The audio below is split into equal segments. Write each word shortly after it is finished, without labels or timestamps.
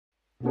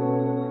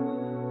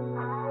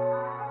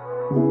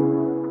Hey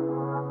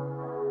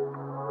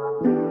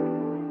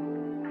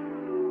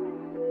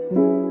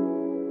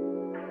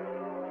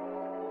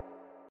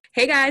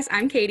guys,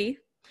 I'm Katie.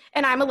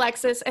 And I'm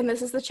Alexis, and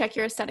this is the Check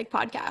Your Aesthetic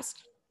podcast.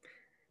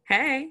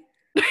 Hey.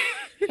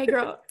 Hey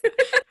girl,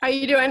 how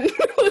you doing?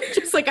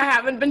 Just like I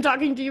haven't been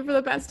talking to you for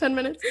the past 10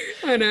 minutes.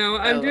 I know,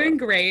 I'm doing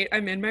great.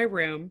 I'm in my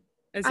room,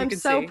 as you can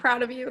see. I'm so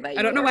proud of you that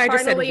I don't know why I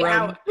just said room.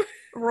 Out.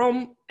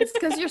 Rome. It's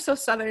because you're so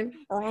southern.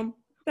 Rome.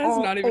 That's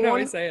not even how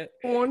I say it.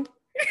 On.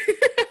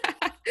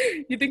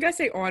 You think I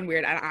say on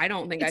weird? I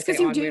don't think I say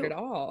on weird at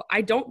all.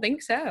 I don't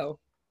think so.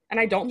 And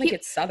I don't think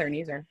it's southern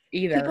either.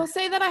 People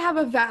say that I have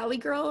a valley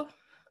girl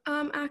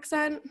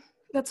accent.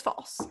 That's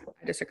false.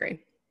 I disagree.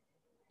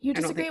 You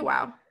disagree?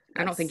 Wow.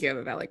 I don't think you have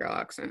a valley girl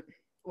accent.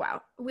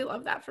 Wow. We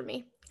love that for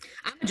me.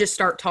 I'm going to just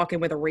start talking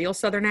with a real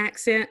southern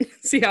accent.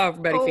 See how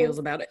everybody feels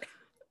about it.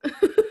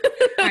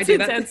 I do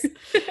that.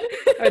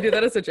 I do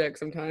that as a joke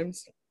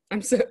sometimes.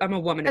 I'm a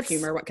woman of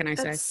humor. What can I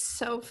say? That's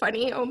so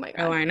funny. Oh my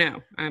God. Oh, I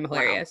know. I'm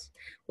hilarious.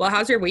 Wow. Well,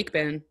 how's your week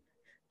been?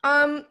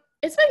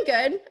 It's been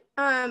good.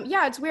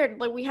 Yeah, it's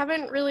weird. Like we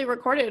haven't really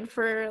recorded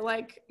for a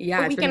week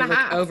and a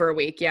half. Over a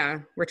week. Yeah.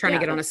 We're trying to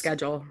get on a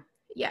schedule.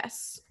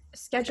 Yes.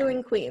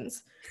 Scheduling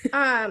queens.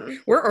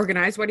 We're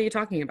organized. What are you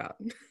talking about?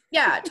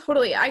 Yeah,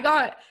 totally. I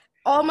got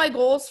all my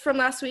goals from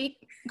last week,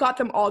 got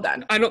them all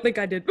done. I don't think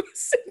I did a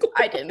single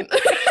one. I didn't.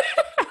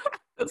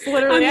 That's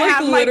literally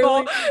my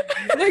goal.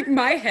 Like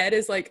my head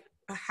is like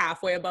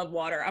halfway above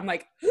water. I'm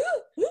like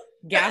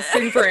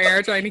gasping for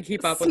air, trying to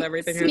keep up with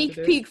everything.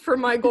 Sneak peek for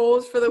my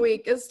goals for the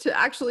week is to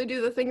actually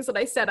do the things that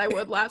I said I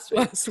would last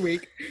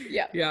week.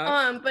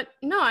 Yeah. But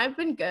no, I've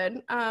been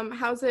good.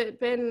 How's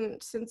it been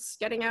since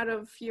getting out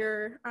of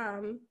your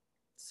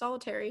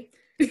solitary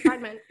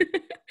confinement?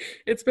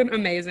 It's been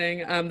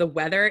amazing. The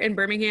weather in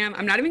Birmingham,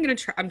 I'm not even going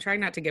to I'm trying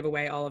not to give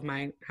away all of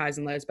my highs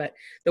and lows, but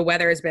the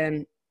weather has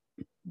been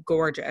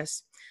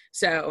gorgeous.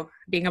 So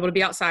being able to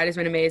be outside has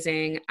been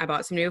amazing. I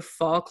bought some new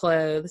fall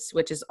clothes,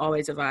 which is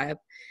always a vibe.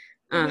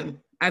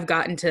 I've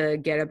gotten to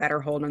get a better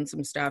hold on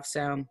some stuff.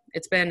 So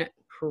it's been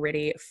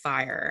pretty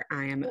fire.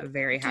 I am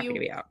very happy to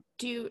be out.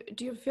 Do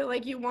you feel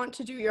like you want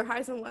to do your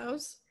highs and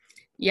lows?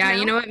 Yeah,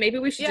 you know what? Maybe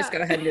we should just go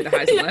ahead and do the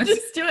highs and lows.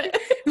 Just do it.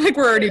 Like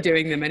we're already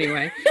doing them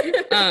anyway.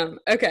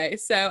 Okay,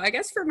 so I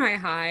guess for my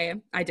high,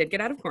 I did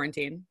get out of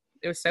quarantine.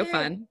 It was so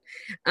fun.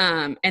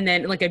 And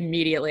then like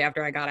immediately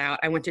after I got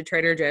out, I went to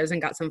Trader Joe's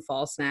and got some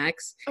fall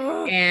snacks.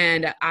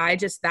 And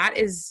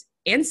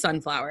and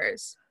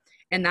sunflowers.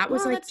 And that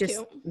was like just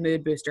cute.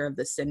 Mood booster of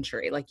the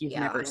century. Like you've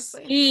never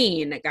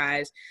seen,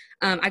 guys.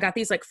 I got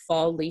these like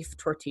fall leaf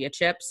tortilla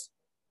chips.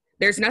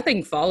 There's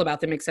nothing fall about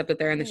them except that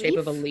they're in the shape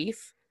of a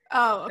leaf.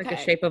 Oh, okay. Like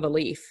the shape of a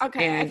leaf.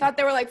 Okay, and I thought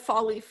they were like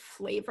fall leaf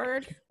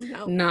flavored.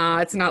 No. Nah,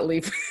 it's not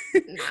leaf.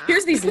 Nah.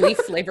 Here's these leaf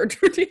flavored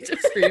tortilla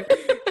chips for you.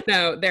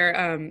 No, they're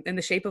in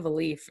the shape of a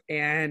leaf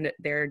and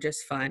they're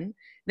just fun.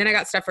 Then I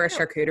got stuff for a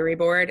charcuterie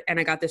board and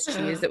I got this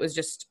cheese that was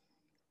just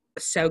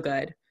so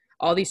good.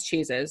 All these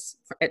cheeses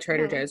at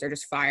Trader Joe's are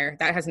just fire.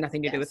 That has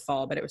nothing to do with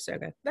fall, but it was so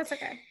good. That's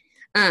okay.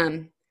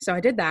 So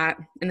I did that,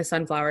 and the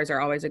sunflowers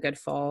are always a good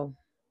fall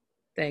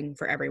thing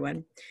for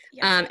everyone.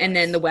 Yes, and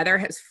then the weather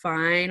has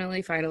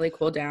finally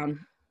cooled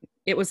down.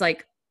 It was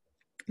like,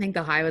 I think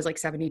the high was like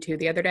 72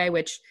 the other day,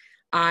 which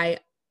I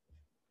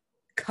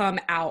come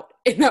out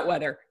in that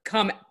weather.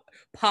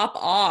 Pop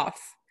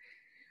off.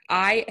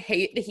 I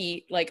hate the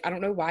heat. Like, I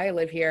don't know why I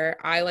live here.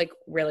 I like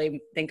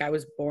really think I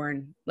was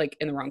born like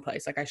in the wrong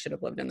place. Like I should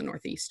have lived in the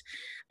Northeast.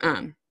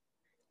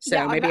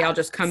 So maybe I'll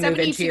just come move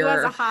into your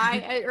as a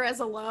high or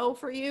as a low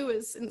for you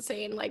is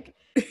insane. Like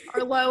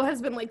our low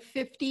has been like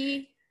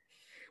 50.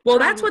 Well,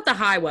 that's what the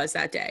high was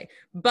that day.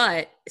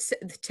 But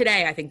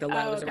today I think the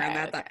low was around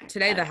that. Okay.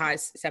 Today the high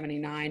is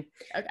 79.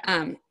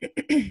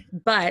 Okay.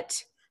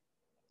 But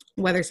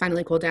weather's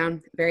finally cooled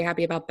down. Very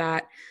happy about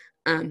that.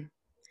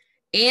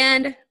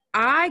 And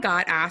I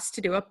got asked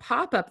to do a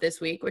pop-up this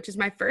week, which is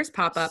my first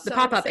pop-up. The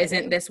pop-up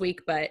isn't this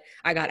week, but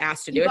I got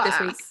asked to do it this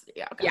week.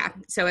 Yeah, okay. Yeah.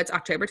 So it's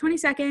October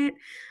 22nd.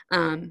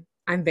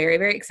 I'm very,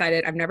 very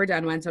excited. I've never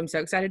done one, so I'm so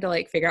excited to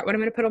like figure out what I'm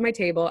going to put on my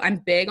table. I'm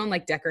big on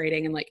like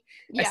decorating and like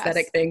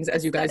aesthetic things,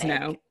 as you guys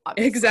know.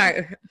 Obviously.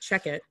 Exactly.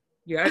 Check it.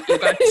 You got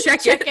to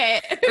check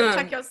it.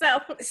 Check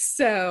yourself.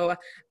 So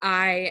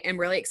I am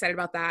really excited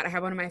about that. I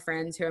have one of my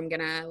friends who I'm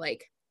going to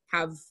like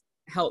have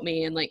help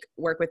me and like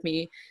work with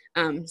me.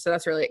 So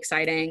that's really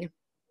exciting.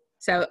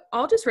 So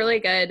all just really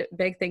good,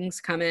 big things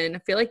coming. I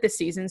feel like the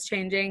season's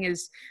changing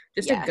is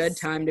just a good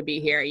time to be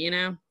here, you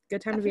know?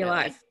 Good time to be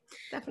alive.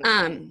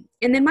 Definitely.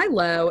 And then my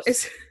low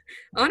is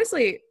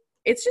honestly,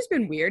 it's just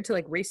been weird to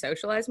like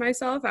re-socialize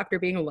myself after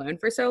being alone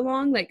for so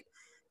long. Like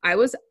I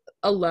was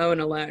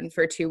alone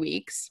for 2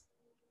 weeks.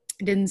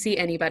 Didn't see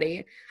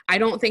anybody. I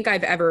don't think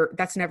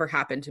that's never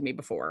happened to me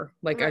before.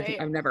 Like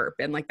I've never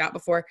been like that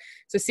before.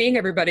 So seeing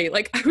everybody,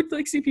 like I would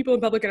like see people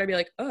in public and I'd be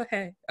like, oh,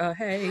 hey.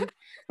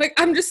 Like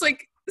I'm just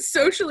like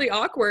socially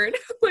awkward.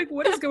 Like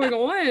what is going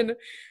on?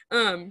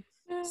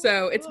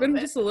 So it's been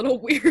just a little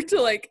weird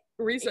to like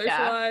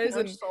re-socialize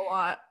and a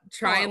lot.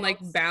 try and like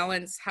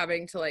balance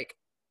having to like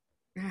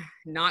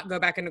not go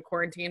back into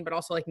quarantine, but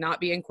also like not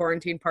be in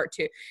quarantine part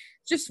 2.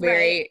 Just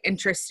very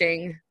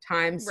interesting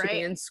times to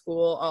be in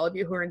school. All of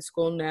you who are in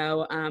school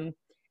know,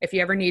 if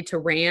you ever need to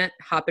rant,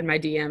 hop in my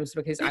DMs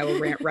because I will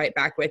rant right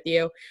back with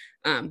you.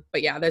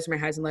 But yeah, those are my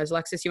highs and lows.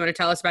 Alexis, you want to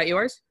tell us about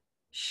yours?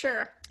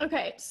 Sure.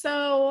 Okay.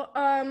 So,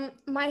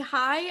 my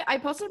high, I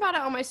posted about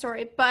it on my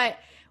story, but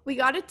we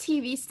got a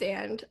TV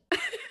stand.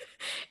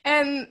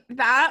 And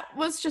that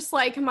was just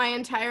like my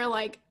entire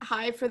like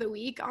high for the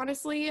week,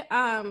 honestly.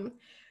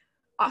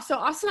 So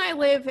Austin and I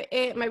live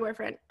in, my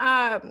boyfriend,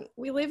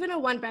 we live in a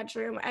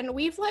 1-bedroom, and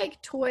we've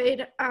like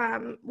toyed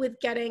with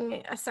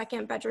getting a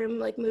 2nd bedroom,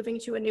 like moving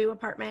to a new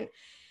apartment.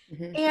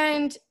 Mm-hmm.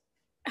 And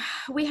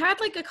we had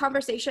like a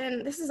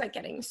conversation. This is like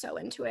getting so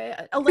into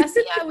it.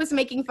 Alessia was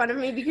making fun of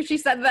me because she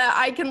said that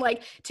I can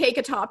like take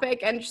a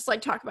topic and just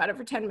like talk about it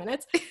for 10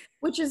 minutes,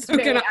 which is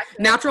very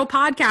natural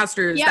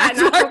podcasters. Yeah,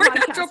 that's why we're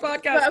natural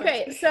podcasters. But,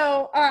 okay,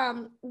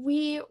 so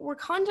we were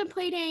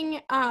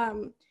contemplating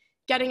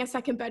getting a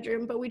 2nd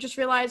bedroom, but we just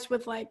realized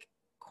with like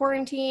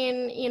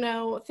quarantine, you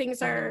know,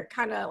 things are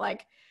kind of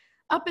like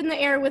up in the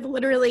air with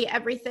literally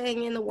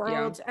everything in the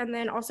world. Yeah. And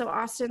then also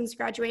Austin's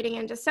graduating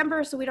in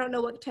December, so we don't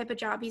know what type of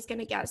job he's going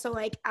to get. So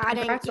like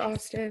adding, congrats,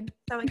 Austin.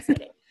 So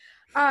exciting.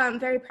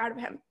 Very proud of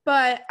him.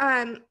 But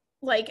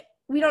like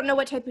we don't know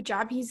what type of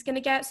job he's going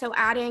to get. So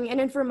adding,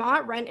 and in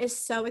Vermont, rent is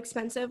so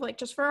expensive. Like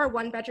just for our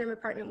 1-bedroom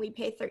apartment, we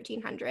pay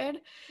 $1,300.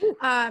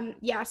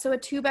 Yeah. So a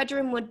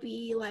 2-bedroom would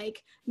be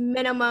like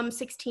minimum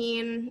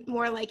 16,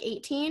 more like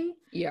 18.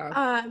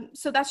 Yeah.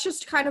 So that's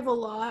just kind of a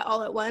lot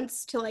all at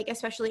once to like,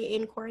 especially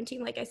in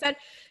quarantine, like I said.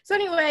 So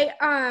anyway,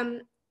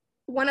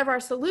 one of our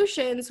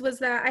solutions was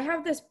that I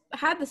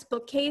had this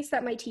bookcase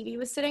that my TV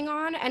was sitting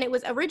on, and it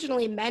was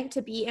originally meant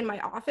to be in my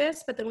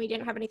office, but then we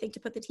didn't have anything to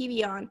put the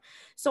TV on.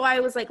 So I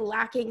was like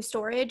lacking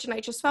storage, and I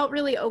just felt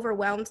really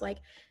overwhelmed. Like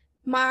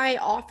my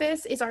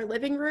office is our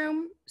living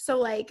room. So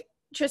like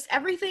just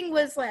everything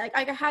was like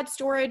I had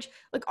storage,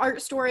 like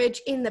art storage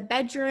in the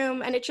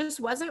bedroom, and it just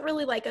wasn't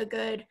really like a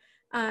good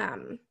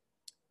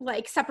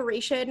like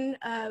separation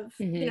of,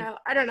 you know,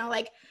 I don't know,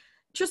 like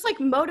just like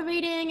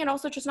motivating, and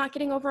also just not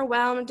getting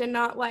overwhelmed, and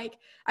not like,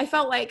 I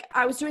felt like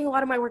I was doing a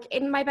lot of my work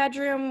in my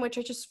bedroom, which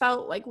I just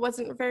felt like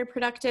wasn't very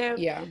productive.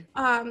 Yeah.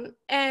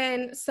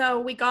 And so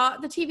we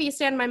got the TV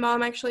stand. My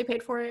mom actually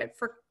paid for it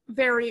for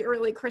very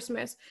early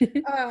Christmas.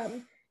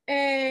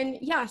 And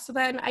yeah, so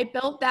then I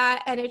built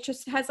that, and it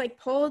just has like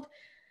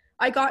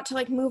I got to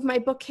like move my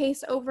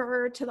bookcase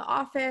over to the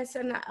office,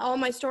 and all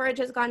my storage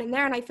has gone in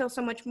there, and I feel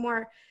so much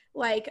more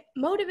like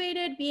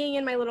motivated being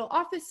in my little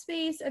office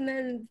space. And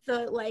then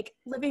the like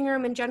living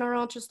room in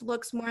general just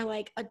looks more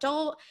like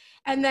adult.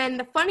 And then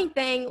the funny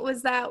thing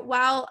was that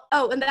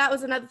and that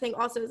was another thing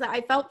also, is that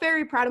I felt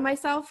very proud of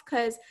myself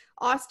because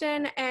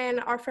Austin and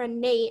our friend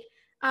Nate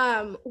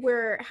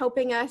were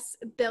helping us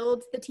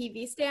build the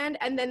TV stand,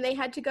 and then they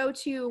had to go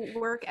to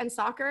work and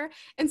soccer,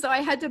 and so I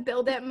had to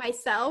build it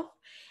myself.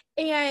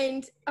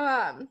 And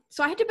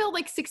so I had to build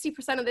like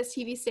 60% of this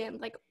TV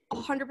stand, like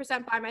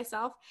 100% by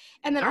myself.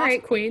 And then all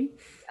right, queen.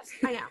 Yes,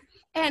 I know.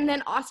 And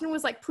then Austin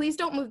was like, please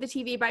don't move the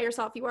TV by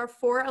yourself. You are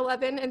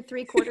 4'11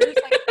 3/4.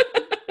 Like,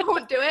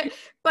 don't do it.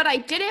 But I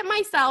did it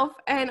myself,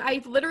 and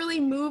I literally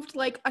moved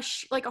like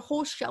a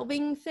whole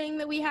shelving thing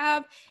that we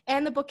have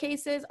and the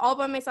bookcases all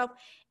by myself.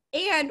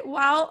 And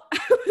while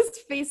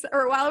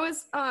I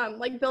was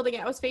like building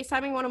it, I was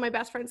FaceTiming one of my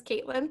best friends,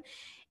 Caitlin,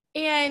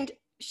 and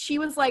she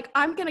was like,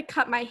 I'm going to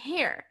cut my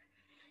hair.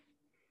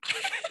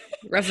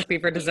 Recipe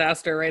for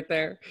disaster right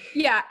there.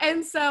 Yeah.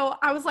 And so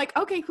I was like,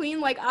 okay, queen,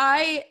 like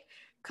I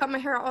cut my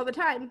hair all the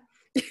time.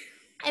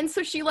 And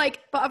so she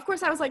like, but of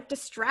course I was like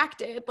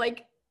distracted,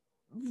 like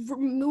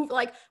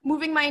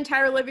moving my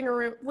entire living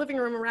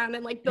room around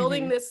and like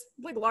building this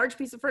like large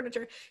piece of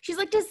furniture. She's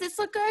like, does this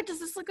look good? Does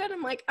this look good?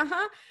 I'm like,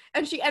 uh-huh.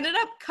 And she ended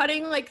up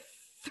cutting like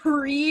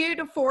 3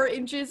 to 4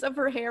 inches of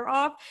her hair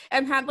off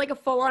and had like a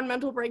full-on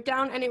mental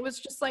breakdown, and it was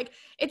just like,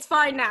 it's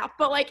fine now,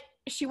 but like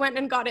she went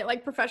and got it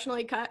like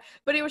professionally cut.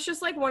 But it was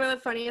just like one of the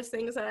funniest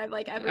things that I've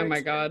like ever oh my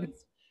god.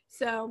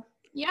 So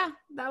yeah,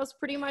 that was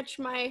pretty much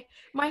my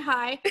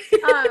high.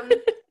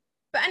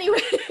 But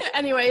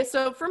anyway,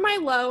 so for my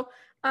low,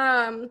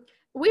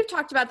 we've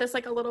talked about this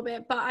like a little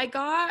bit, but I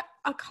got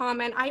a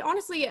comment. I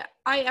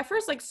at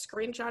first like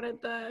screenshotted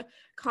the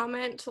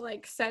comment to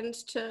like send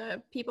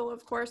to people,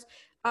 of course,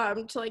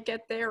 to like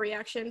get their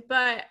reaction,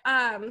 but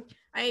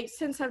I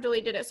since have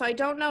deleted it, so I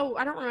don't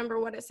remember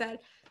what it said.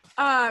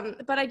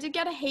 But I did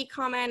get a hate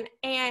comment,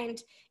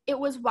 and it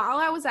was while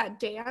I was at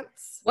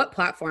dance. What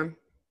platform?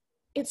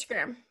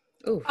 Instagram.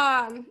 Ooh.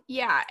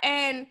 Yeah,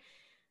 and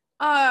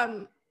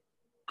I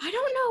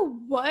don't know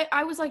what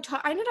I was like.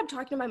 I ended up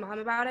talking to my mom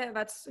about it.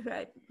 That's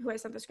who I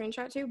sent the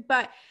screenshot to.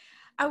 But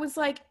I was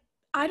like,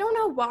 I don't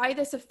know why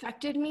this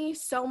affected me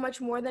so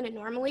much more than it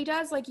normally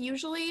does. Like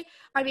usually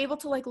I'm able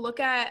to like look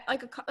at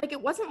like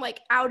it wasn't like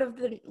out of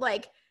the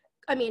like.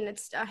 I mean,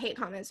 it's a hate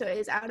comment, so it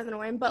is out of the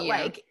norm. But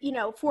like, you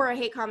know, for a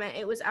hate comment,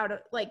 it was out of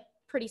like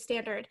pretty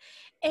standard.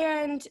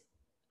 And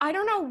I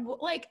don't know,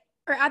 like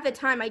or at the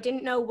time, I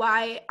didn't know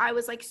why I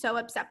was like so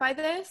upset by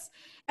this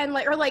and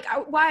like, or like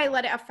why I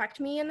let it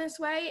affect me in this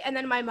way. And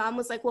then my mom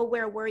was like, well,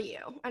 where were you?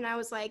 And I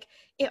was like,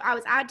 I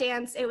was at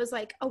dance. It was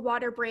like a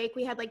water break.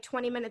 We had like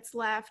 20 minutes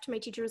left. My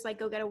teacher was like,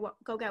 go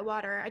get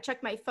water. I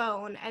checked my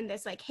phone and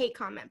this like hate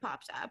comment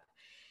pops up.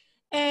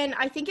 And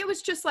I think it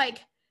was just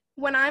like,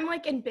 when I'm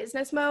like in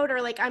business mode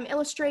or like I'm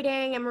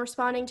illustrating, I'm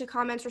responding to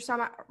comments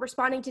or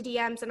responding to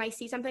DMs and I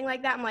see something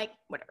like that, I'm like,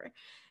 whatever.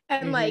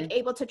 And like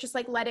able to just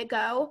like let it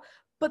go.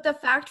 But the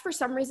fact for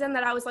some reason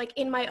that I was like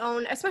in my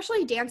own,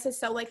 especially dance is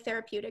so like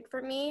therapeutic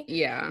for me.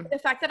 Yeah. The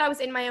fact that I was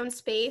in my own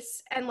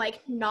space and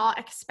like not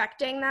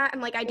expecting that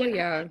and like I didn't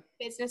have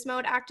business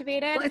mode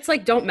activated. Well, it's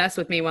like, don't mess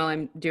with me while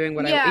I'm doing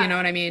what I, you know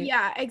what I mean?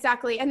 Yeah,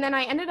 exactly. And then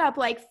I ended up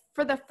like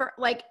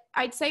like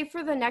I'd say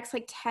for the next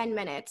like 10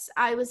 minutes,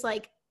 I was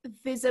like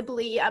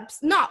visibly I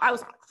was not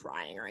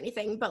crying or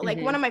anything, but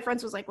like one of my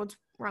friends was like, what's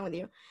wrong with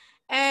you?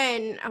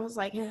 And I was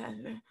like,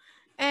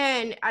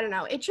 and I don't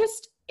know, it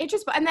just,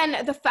 and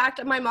then the fact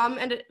that my mom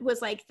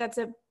was like, that's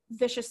a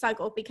vicious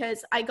cycle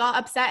because I got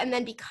upset. And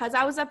then because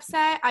I was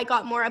upset, I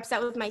got more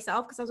upset with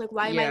myself because I was like,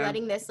 why am I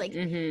letting this like,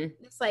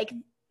 this like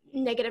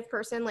negative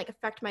person like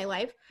affect my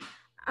life?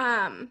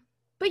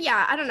 But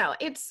yeah, I don't know.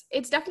 It's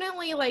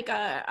definitely like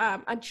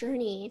a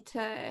journey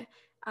to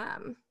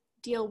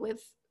deal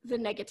with the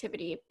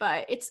negativity,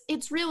 but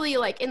it's really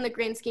like in the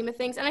grand scheme of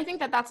things. And I think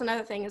that that's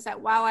another thing is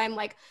that while I'm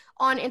like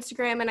on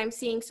Instagram and I'm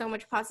seeing so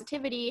much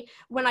positivity,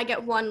 when I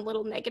get one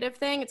little negative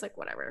thing, it's like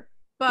whatever.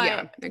 But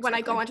yeah, exactly. When I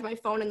go onto my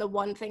phone and the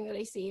one thing that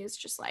I see is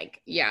just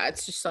like, yeah,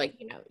 it's just like,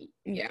 you know,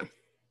 yeah.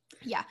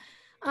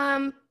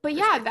 But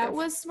yeah, that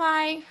was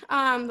my,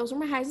 those were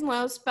my highs and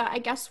lows, but I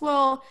guess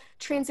we'll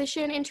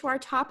transition into our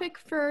topic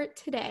for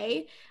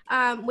today,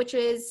 which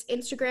is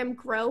Instagram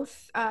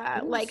growth,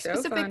 like so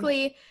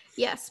specifically, fun.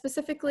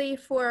 Specifically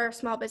for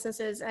small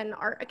businesses and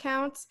art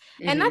accounts.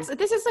 And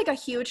this is like a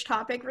huge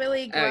topic,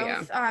 really,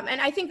 growth. And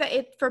I think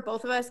that for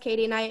both of us,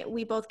 Katie and I,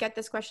 we both get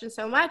this question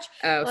so much.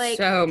 Like,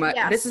 so much.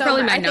 Yeah, this is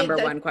probably my number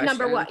one question.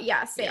 Number one.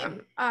 Yeah,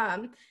 same.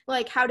 Yeah.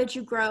 Like, how did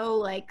you grow?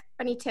 Like,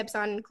 any tips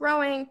on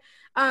growing?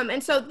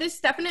 And so this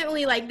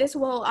definitely, like, this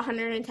will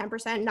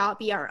 110% not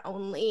be our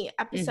only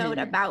episode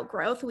about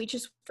growth. We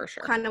just for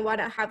sure kind of want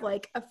to have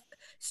like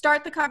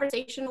start the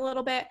conversation a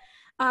little bit.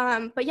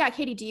 But yeah,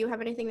 Katie, do you have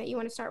anything that you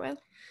want to start with?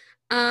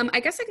 I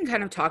guess I can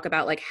kind of talk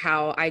about like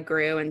how I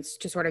grew and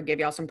to sort of give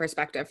y'all some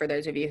perspective for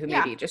those of you who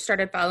maybe just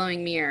started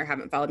following me or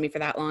haven't followed me for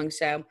that long.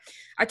 So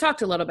I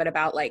talked a little bit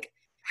about like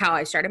how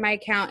I started my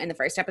account in the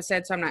first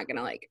episode. So I'm not going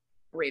to like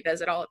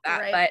revisit all of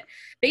that, right. But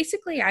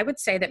basically I would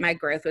say that my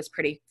growth was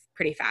pretty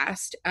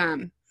fast.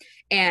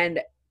 And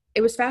it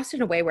was fast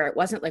in a way where it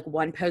wasn't like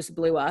one post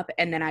blew up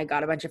and then I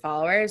got a bunch of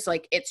followers.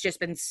 Like it's just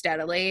been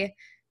steadily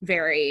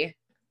very,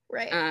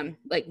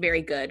 like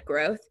very good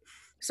growth.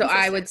 So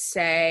I would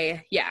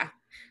say,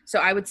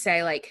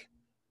 like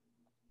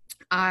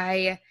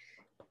and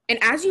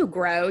as you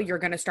grow, you're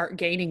going to start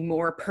gaining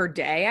more per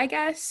day, I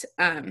guess.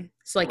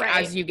 So like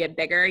as you get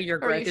bigger, your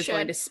growth is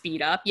going to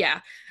speed up. Yeah,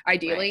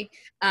 ideally.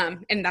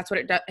 And that's what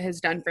it has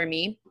done for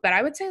me. But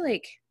I would say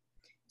like,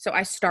 so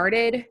I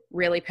started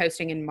really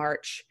posting in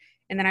March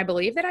and then I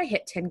believe that I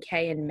hit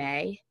 10K in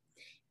May.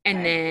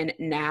 And then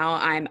now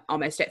I'm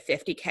almost at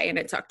 50K and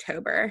it's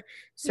October.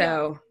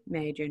 So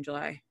May, June,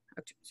 July,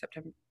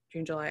 September,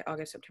 June, July,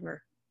 August,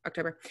 September,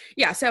 October.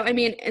 Yeah. So, I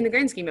mean, in the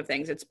grand scheme of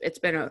things, it's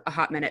been a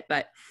hot minute,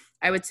 but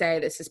I would say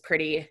this is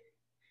pretty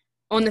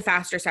on the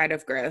faster side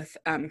of growth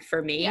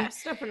for me.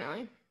 Yes,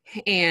 definitely.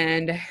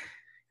 And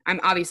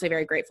I'm obviously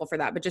very grateful for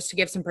that, but just to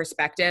give some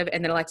perspective.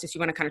 And then Alexis, you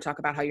want to kind of talk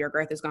about how your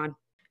growth has gone?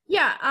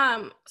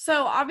 Yeah.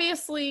 So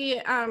obviously,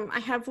 I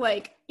have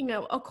like,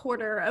 a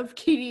quarter of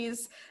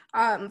Katie's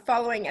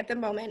following at the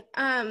moment.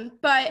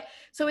 But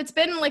so it's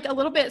been like a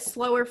little bit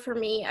slower for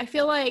me. I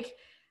feel like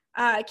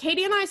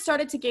Katie and I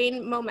started to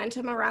gain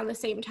momentum around the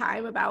same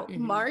time, about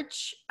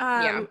March.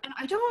 And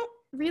I don't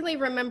really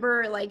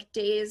remember like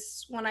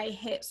days when I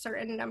hit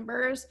certain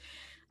numbers.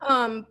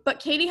 But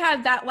Katie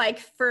had that like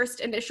first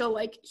initial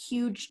like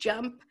huge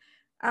jump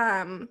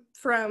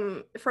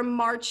from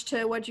March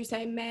to, what'd you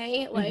say,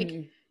 May?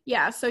 Like,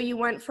 yeah, so you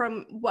went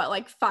from what,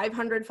 like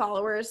 500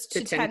 followers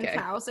to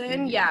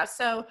 10,000. Yeah,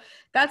 so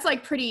that's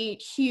like pretty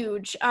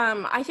huge.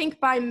 I think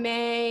by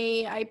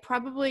May, I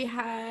probably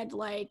had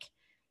like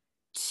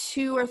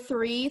 2,000 or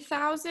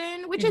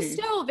 3,000, which is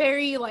still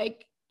very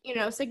like,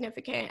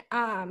 significant.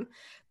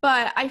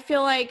 But I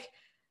feel like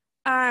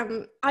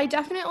I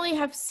definitely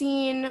have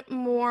seen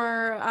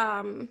more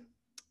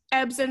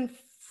ebbs and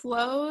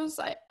flows,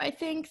 I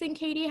think, than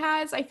Katie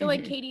has. I feel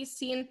like Katie's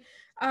seen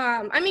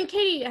I mean,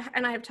 Katie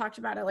and I have talked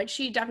about it, like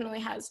she definitely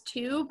has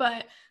too,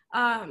 but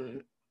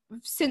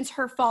since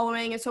her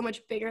following is so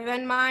much bigger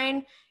than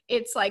mine,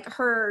 it's like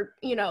her,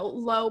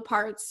 low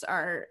parts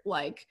are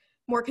like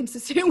more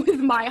consistent with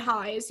my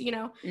highs,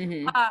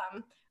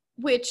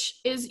 which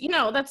is,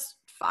 that's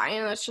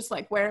fine. That's just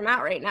like where I'm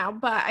at right now.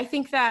 But I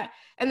think that,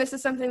 and this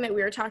is something that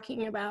we were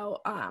talking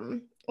about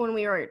when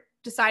we were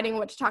deciding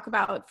what to talk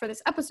about for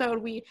this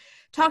episode, we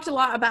talked a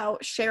lot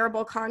about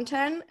shareable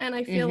content, and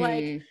I feel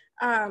like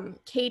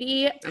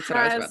Katie That's what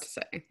I was about to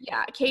say.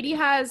 Yeah, Katie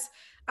has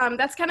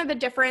that's kind of the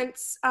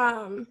difference.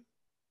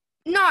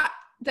 Not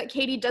that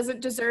Katie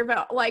doesn't deserve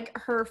like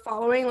her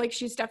following, like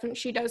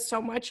she does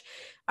so much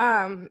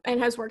and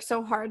has worked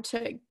so hard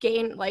to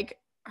gain like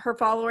her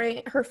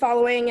following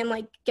and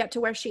like get to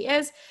where she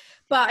is.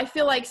 But I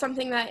feel like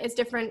something that is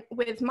different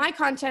with my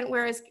content,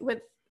 whereas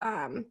with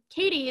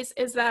Katie's,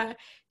 is that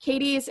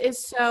Katie's is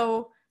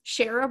so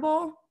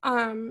shareable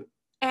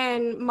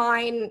and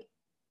mine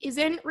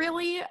isn't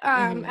really.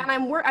 And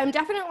I'm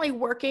definitely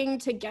working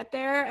to get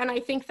there. And I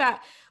think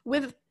that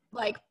with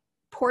like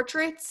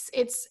portraits,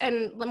 it's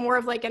more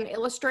of like an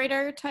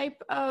illustrator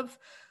type of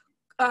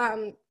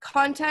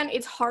content,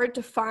 it's hard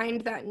to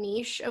find that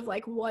niche of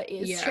like what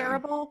is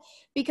shareable,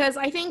 because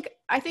I think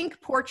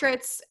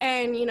portraits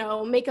and, you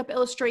know, makeup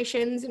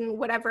illustrations and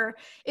whatever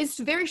is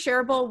very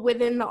shareable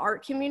within the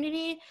art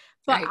community,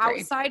 but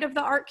outside of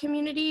the art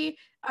community,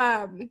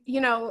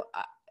 you know,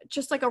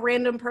 just like a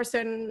random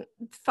person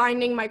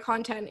finding my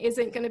content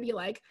isn't going to be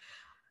like,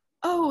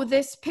 oh,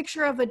 this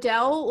picture of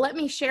Adele, let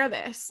me share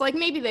this. Like,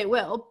 maybe they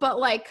will, but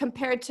like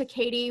compared to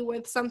Katie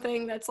with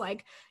something that's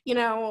like, you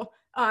know,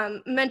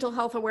 mental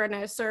health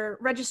awareness or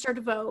register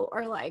to vote,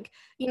 or like,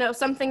 you know,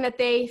 something that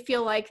they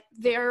feel like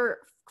their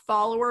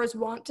followers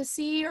want to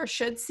see or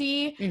should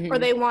see, or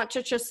they want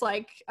to just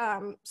like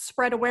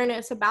spread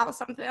awareness about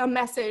something, a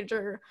message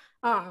or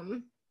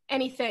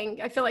anything.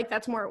 I feel like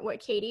that's more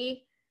what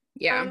Katie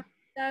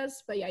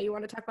does. But yeah, you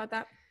want to talk about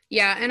that?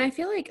 Yeah, and I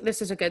feel like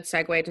this is a good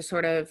segue to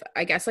sort of,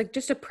 I guess, like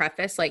just to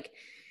preface, like,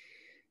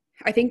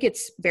 I think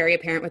it's very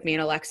apparent with me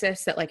and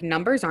Alexis that like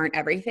numbers aren't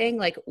everything.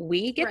 Like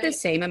we get the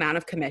same amount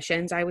of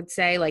commissions, I would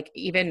say. Like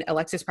even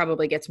Alexis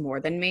probably gets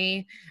more than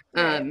me.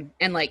 And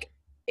like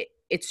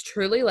it's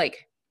truly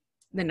like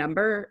the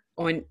number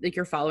on like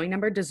your following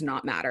number does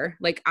not matter.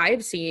 Like I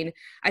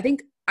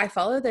think I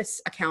follow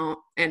this account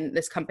and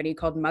this company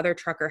called Mother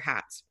Trucker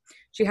Hats.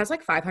 She has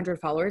like 500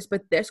 followers,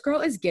 but this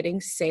girl is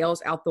getting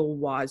sales out the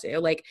wazoo.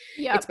 Like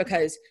it's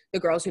because the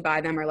girls who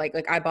buy them are like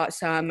I bought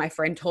some, my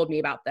friend told me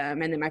about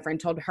them, and then my friend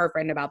told her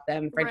friend about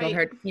them, friend told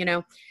her, you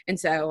know. And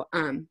so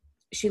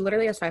she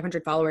literally has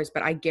 500 followers,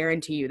 but I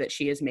guarantee you that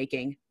she is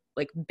making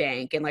like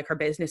bank, and like her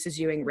business is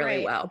doing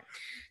really well.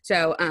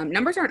 So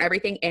numbers aren't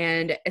everything.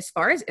 And as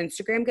far as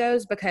Instagram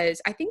goes,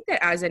 because I think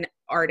that as an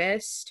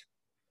artist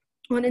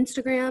on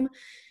Instagram,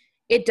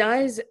 it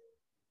does,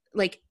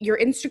 like your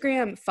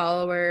Instagram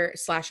follower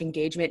 /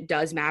 engagement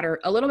does matter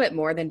a little bit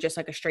more than just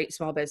like a straight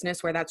small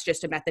business where that's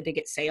just a method to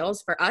get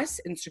sales. For us,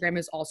 Instagram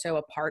is also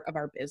a part of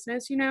our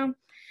business, you know?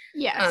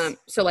 Yes.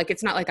 So like,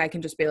 it's not like I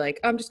can just be like,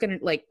 oh, I'm just going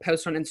to like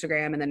post on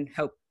Instagram and then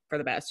hope for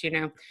the best, you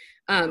know?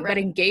 But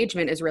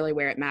engagement is really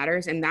where it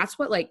matters. And that's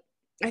what, like,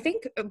 I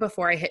think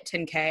before I hit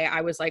 10K,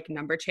 I was like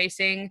number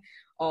chasing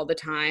all the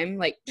time,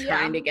 like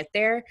trying to get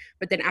there.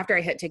 But then after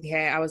I hit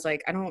 10K, I was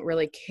like, I don't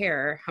really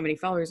care how many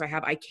followers I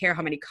have. I care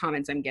how many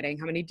comments I'm getting,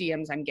 how many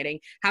DMs I'm getting,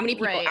 how many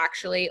people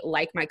actually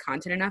like my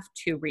content enough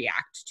to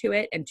react to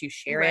it and to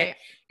share it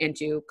and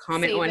to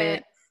comment on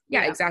it.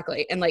 Yeah,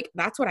 exactly. And like,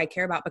 that's what I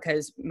care about,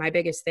 because my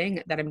biggest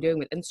thing that I'm doing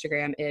with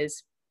Instagram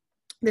is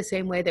the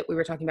same way that we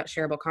were talking about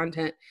shareable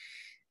content.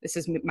 This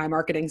is my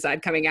marketing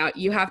side coming out.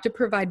 You have to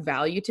provide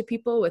value to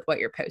people with what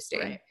you're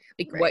posting.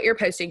 What you're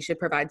posting should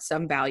provide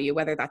some value,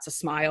 whether that's a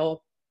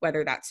smile,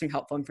 whether that's some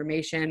helpful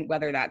information,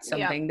 whether that's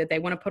something that they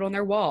want to put on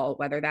their wall,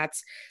 whether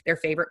that's their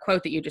favorite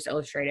quote that you just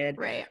illustrated,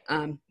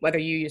 whether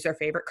you use their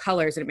favorite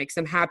colors and it makes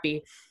them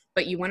happy.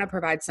 But you want to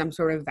provide some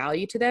sort of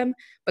value to them,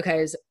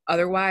 because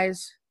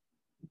otherwise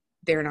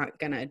they're not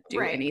going to do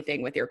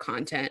anything with your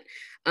content.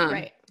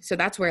 So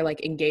that's where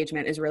like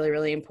engagement is really,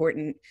 really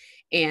important.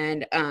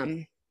 And,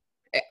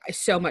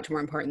 so much more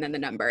important than the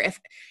number. If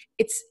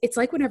it's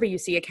like whenever you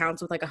see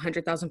accounts with like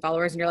 100,000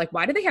 followers and you're like,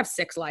 why do they have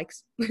 6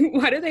 likes?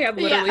 Why do they have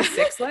literally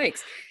 6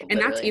 likes? And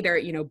that's either,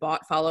 you know,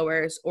 bot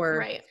followers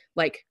or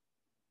like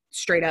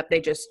straight up, they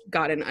just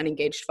got an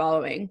unengaged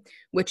following,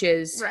 which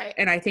is,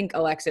 and I think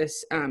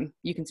Alexis,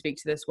 you can speak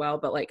to this well,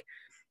 but like,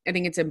 I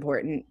think it's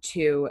important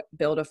to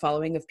build a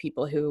following of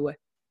people who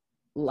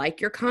like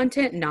your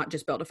content, not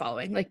just build a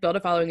following, like build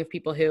a following of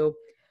people who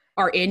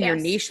are in your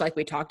niche. Like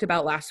we talked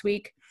about last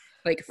week,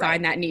 like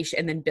find that niche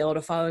and then build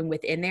a following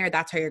within there.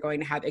 That's how you're going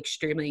to have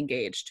extremely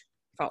engaged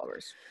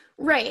followers.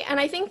 Right. And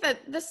I think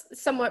that this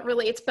somewhat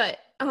relates, but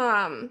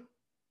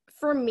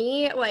for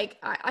me, like,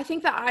 I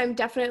think that I'm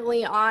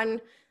definitely on,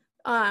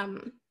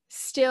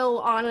 still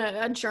on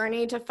a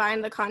journey to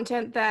find the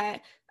content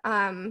that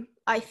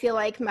I feel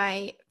like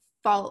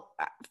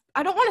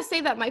I don't want to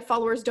say that my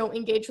followers don't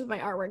engage with my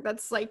artwork.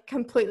 That's like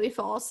completely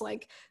false.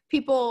 Like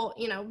people,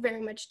 you know,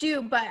 very much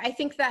do. But I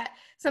think that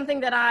something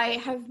that I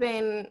have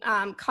been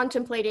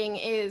contemplating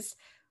is,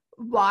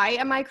 why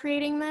am I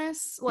creating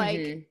this?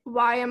 Like,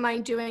 why am I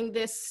doing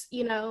this,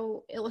 you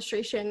know,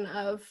 illustration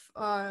of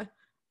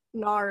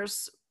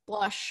NARS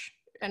blush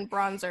and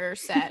bronzer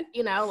set,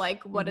 you know,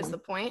 like what is the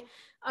point?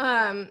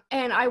 And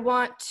I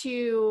want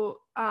to,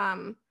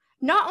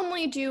 not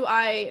only do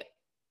I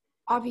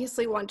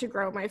obviously want to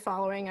grow my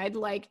following. I'd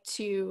like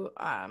to,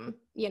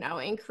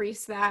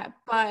 increase that,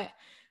 but,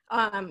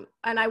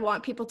 and I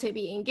want people to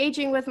be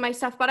engaging with my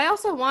stuff, but I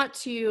also want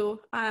to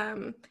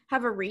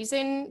have a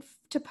reason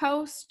to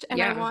post,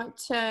 and I want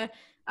to,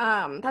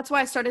 that's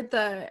why I started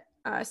the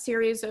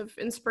series of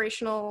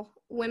inspirational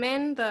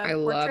women, the I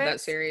love that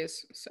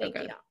series. So Thank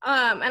good. you.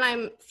 And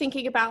I'm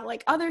thinking about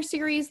like other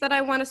series that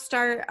I want to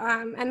start.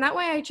 And that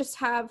way I just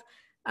have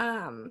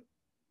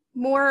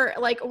more,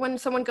 like when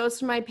someone goes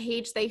to my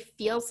page, they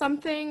feel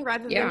something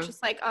rather than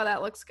just like, oh,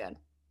 that looks good,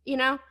 you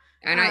know?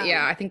 And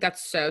I think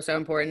that's so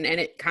important. And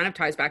it kind of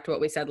ties back to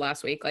what we said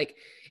last week. Like,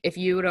 if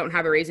you don't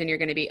have a reason, you're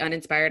going to be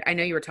uninspired. I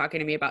know you were talking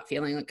to me about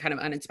feeling like kind of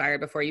uninspired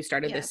before you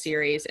started this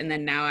series. And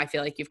then now I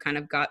feel like you've kind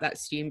of got that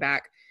steam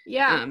back.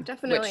 Yeah,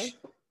 definitely. Which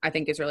I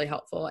think is really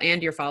helpful,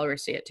 and your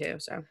followers see it too.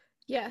 So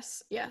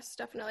yes,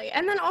 definitely.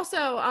 And then also,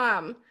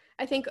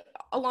 I think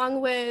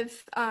along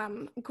with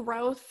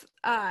growth,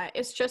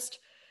 it's just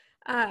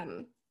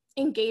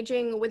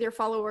engaging with your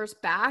followers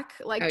back.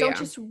 Like, don't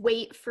just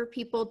wait for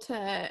people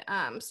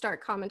to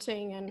start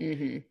commenting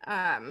and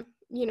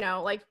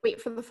like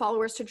wait for the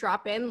followers to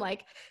drop in.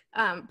 Like,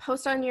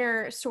 post on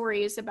your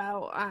stories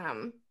about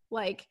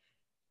like,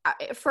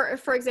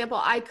 for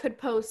example, I could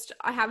post,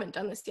 I haven't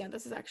done this yet,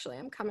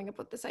 I'm coming up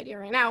with this idea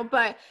right now,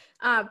 but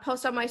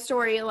post on my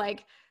story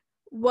like,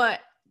 what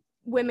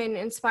women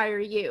inspire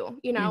you,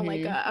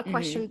 like a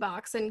question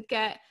box, and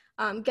get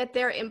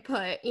their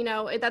input.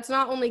 That's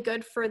not only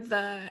good for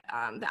the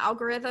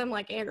algorithm,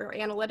 like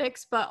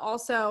analytics, but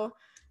also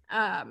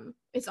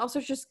it's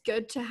also just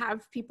good to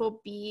have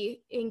people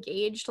be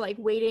engaged, like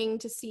waiting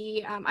to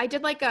see. I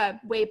did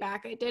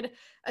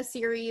a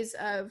series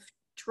of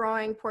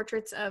drawing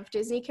portraits of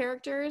Disney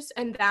characters,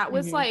 and that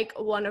was like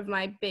one of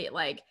my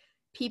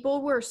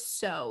people were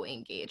so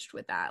engaged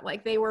with that.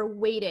 Like, they were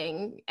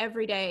waiting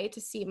every day to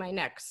see my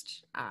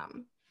next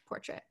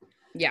portrait.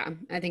 Yeah,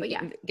 I think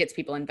it gets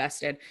people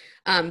invested.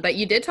 But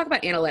you did talk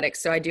about analytics,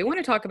 so I do want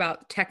to talk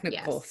about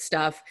technical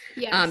stuff.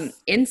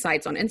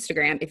 Insights on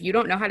Instagram. If you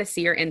don't know how to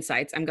see your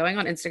insights, I'm going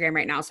on Instagram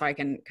right now so I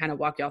can kind of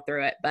walk y'all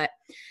through it. But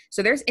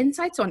so there's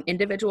insights on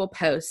individual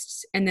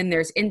posts, and then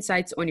there's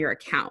insights on your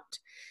account.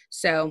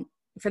 So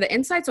for the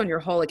insights on your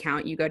whole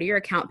account, you go to your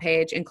account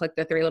page and click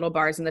the 3 little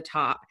bars in the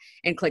top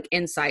and click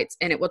insights,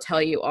 and it will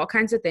tell you all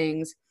kinds of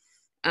things.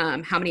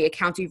 How many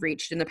accounts you've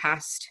reached in the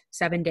past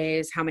 7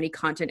 days, how many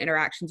content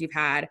interactions you've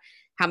had,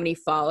 how many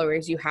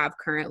followers you have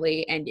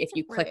currently. And if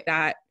you click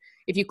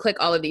if you click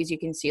all of these, you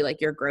can see like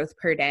your growth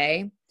per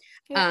day.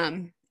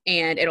 And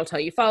it'll tell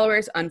you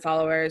followers,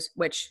 unfollowers,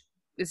 which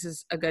this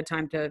is a good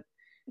time to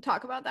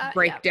talk about that.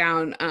 Break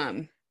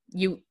down.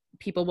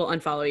 People will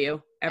unfollow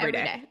you every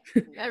day.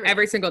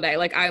 Every single day.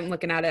 Like, I'm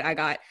looking at it. I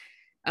got,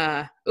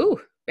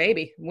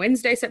 baby,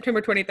 Wednesday,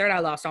 September 23rd, I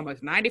lost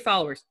almost 90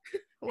 followers.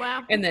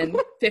 Wow. And then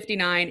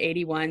 59,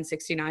 81,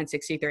 69,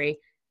 63.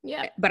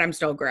 Yeah. But I'm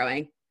still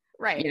growing.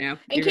 Right. And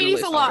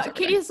Katie's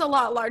a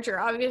lot larger.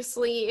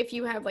 Obviously, if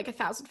you have like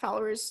 1,000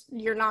 followers,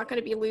 you're not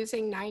going to be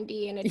losing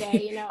 90 in a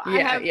day.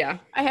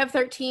 I have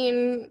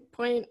 13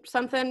 point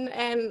something,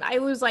 and I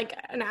lose like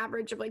an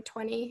average of like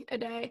 20 a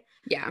day.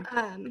 Yeah.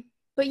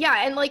 But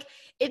yeah, and like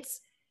it's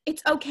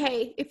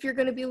okay if you're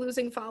going to be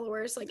losing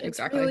followers. Like,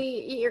 it's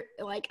really, you're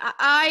like,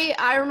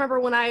 I remember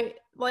when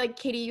like,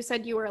 Katie, you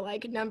said you were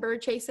like number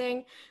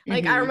chasing.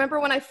 Like, I remember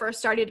when I first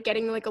started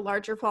getting like a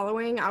larger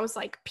following, I was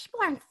like, people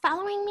aren't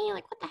following me.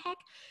 Like, what the heck?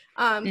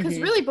 Because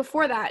really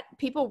before that,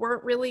 people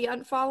weren't really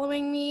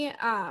unfollowing me.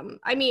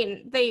 I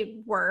mean, they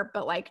were,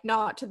 but like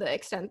not to the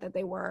extent that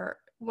they were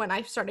when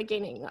I started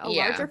gaining a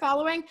larger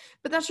following.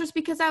 But that's just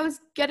because I was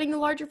getting a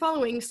larger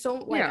following. So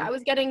like, I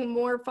was getting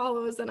more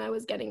follows than I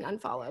was getting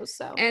unfollows.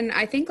 So, and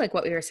I think like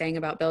what we were saying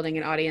about building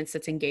an audience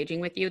that's engaging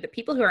with you, the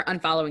people who are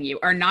unfollowing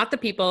you are not the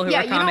people who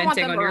are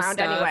commenting on your stuff.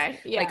 Anyway.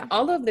 Yeah. Like,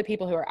 all of the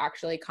people who are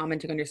actually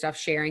commenting on your stuff,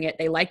 sharing it,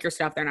 they like your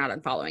stuff, they're not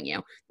unfollowing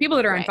you. People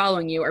that are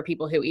unfollowing you are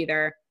people who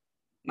either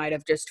might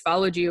have just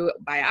followed you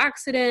by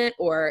accident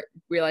or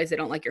realize they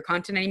don't like your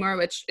content anymore,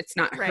 which it's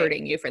not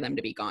hurting you for them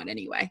to be gone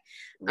anyway.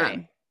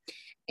 Right.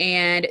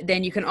 And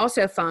then you can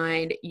also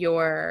find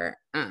your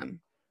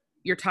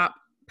top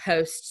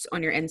posts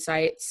on your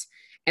insights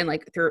and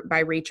like by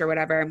reach or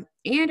whatever,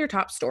 and your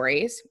top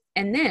stories.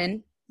 And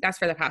then that's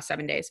for the past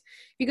 7 days.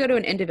 If you go to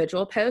an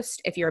individual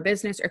post, if you're a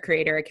business or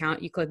creator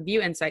account, you click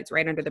view insights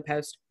right under the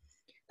post.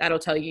 That'll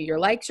tell you your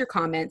likes, your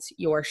comments,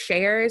 your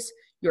shares,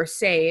 your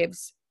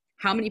saves,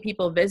 how many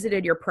people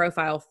visited your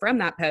profile from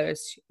that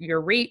post,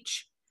 your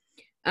reach,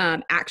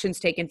 actions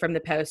taken from the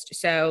post.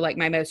 So like,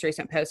 my most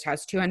recent post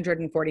has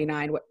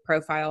 249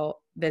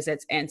 profile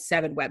visits and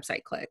 7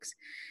 website clicks.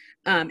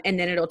 And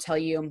then it'll tell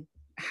you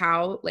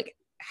how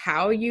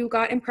you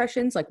got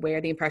impressions, like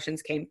where the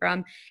impressions came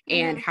from,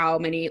 and how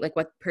many, like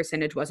what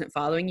percentage wasn't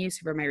following you.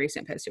 So for my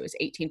recent post, it was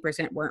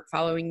 18% weren't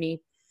following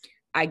me.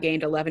 I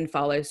gained 11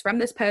 follows from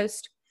this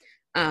post.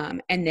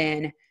 And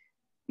then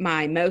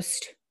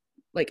most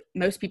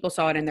people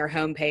saw it in their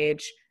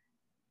homepage.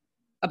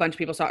 A bunch of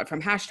people saw it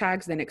from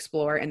hashtags, then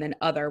explore, and then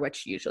other,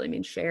 which usually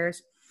means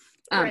shares.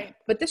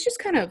 But this just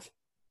kind of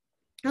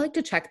I like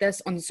to check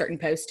this on certain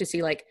posts to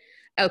see like,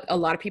 oh, a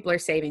lot of people are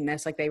saving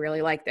this, like they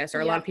really like this, or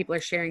a lot of people are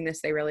sharing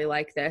this, they really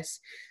like this.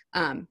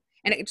 And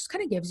it just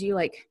kind of gives you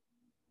like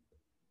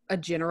a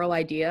general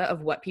idea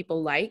of what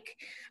people like.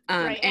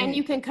 Right. And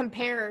you can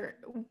compare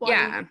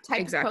one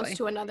type of post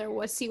to another,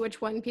 see which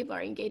one people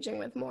are engaging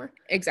with more.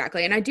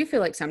 Exactly. And I do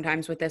feel like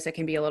sometimes with this, it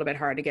can be a little bit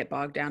hard to get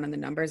bogged down in the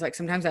numbers. Like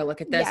sometimes I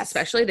look at this,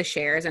 especially the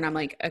shares, and I'm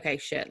like, okay,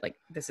 shit, like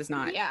this is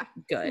not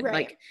good. Right.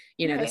 Like,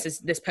 you know,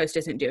 this post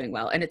isn't doing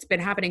well. And it's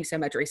been happening so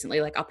much recently.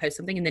 Like I'll post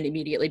something and then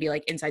immediately be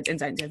like insights.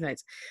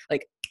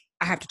 Like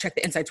I have to check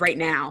the insights right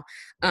now.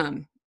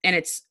 And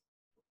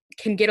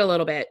can get a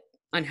little bit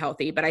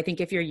unhealthy, but I think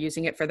if you're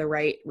using it for the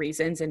right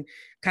reasons and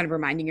kind of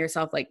reminding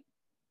yourself, like,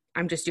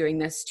 I'm just doing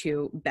this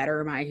to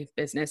better my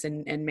business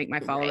and make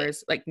my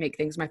followers, like make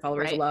things my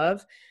followers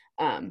love,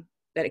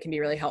 that it can be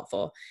really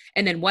helpful.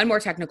 And then one more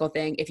technical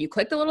thing, if you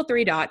click the little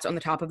 3 dots on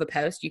the top of a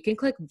post, you can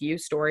click view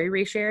story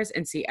reshares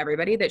and see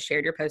everybody that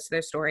shared your post to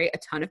their story. A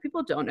ton of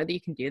people don't know that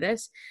you can do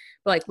this,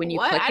 but like when you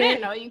click I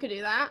didn't know you could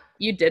do that.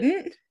 You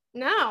didn't?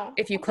 No.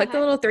 If you click the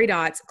little 3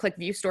 dots, click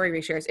view story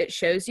reshares, it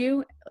shows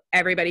you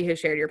everybody who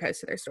shared your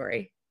post to their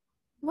story.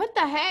 What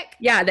the heck?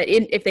 Yeah,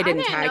 if they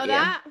didn't tag you.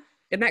 That.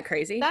 Isn't that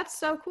crazy? That's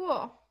so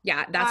cool.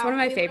 Yeah, that's one of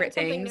my favorite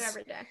things.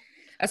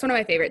 That's one of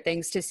my favorite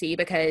things to see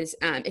because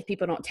if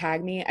people don't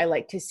tag me, I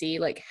like to see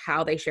like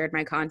how they shared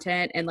my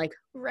content and like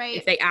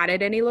if they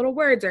added any little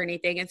words or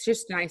anything. It's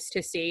just nice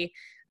to see.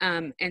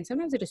 And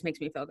sometimes it just makes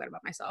me feel good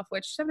about myself,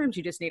 which sometimes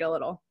you just need a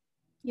little,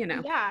 you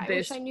know, I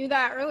wish I knew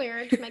that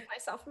earlier to make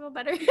myself feel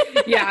better.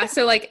 Yeah.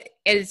 So like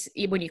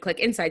when you click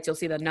insights, you'll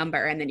see the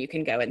number and then you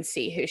can go and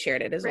see who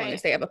shared it as long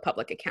as they have a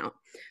public account.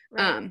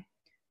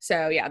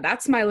 So yeah,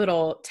 that's my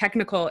little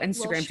technical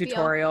Instagram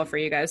tutorial for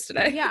you guys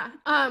today. Yeah.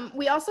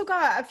 We also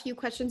got a few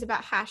questions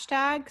about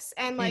hashtags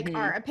and like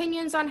our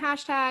opinions on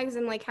hashtags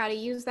and like how to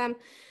use them.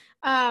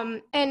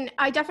 And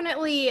I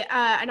definitely,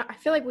 I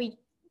feel like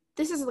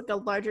this is like a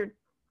larger,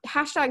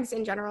 hashtags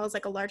in general is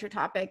like a larger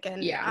topic,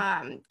 and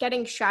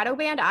getting shadow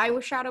banned. I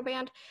was shadow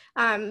banned.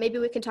 Maybe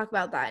we can talk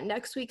about that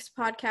next week's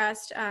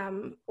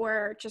podcast,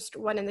 or just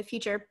one in the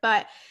future.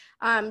 But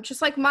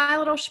just like my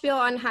little spiel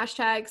on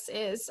hashtags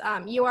is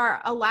you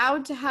are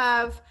allowed to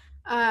have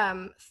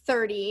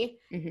 30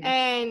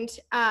 and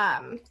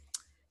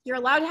you're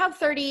allowed to have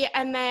 30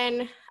 and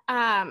then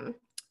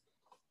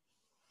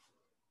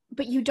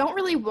but you don't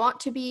really want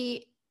to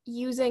be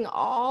using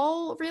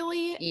all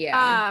really.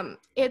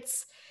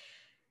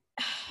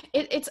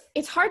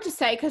 It's hard to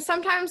say because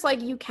sometimes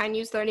like you can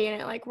use 30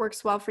 and it like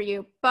works well for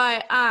you,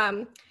 but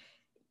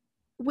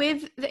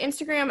with the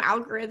Instagram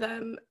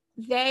algorithm,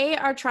 they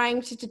are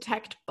trying to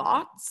detect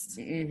bots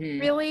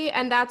really,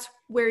 and that's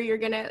where you're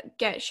gonna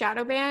get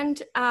shadow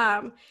banned.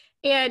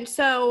 And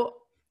so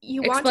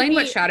you want to explain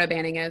what shadow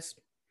banning is.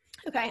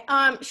 Okay.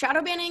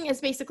 Shadow banning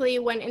is basically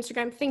when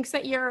Instagram thinks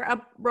that you're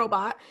a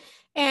robot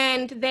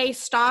and they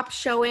stop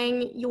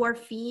showing your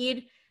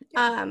feed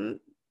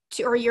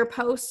or your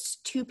posts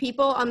to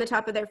people on the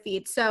top of their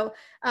feed. So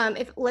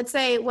if let's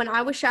say when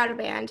I was shadow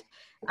banned,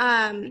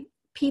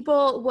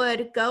 people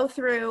would go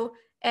through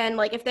and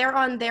like if they're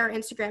on their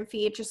Instagram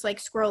feed just like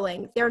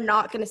scrolling, they're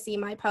not going to see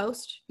my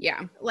post.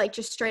 Yeah. Like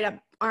just straight up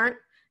aren't.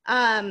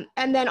 And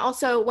then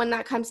also when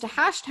that comes to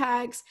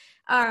hashtags,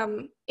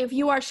 if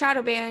you are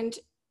shadow banned,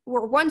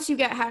 or once you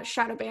get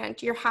shadow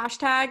banned, your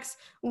hashtags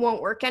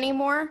won't work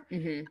anymore.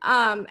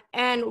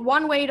 And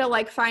one way to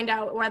like find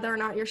out whether or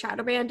not you're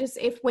shadow banned is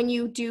if when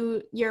you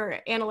do your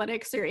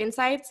analytics or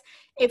insights,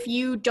 if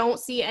you don't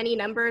see any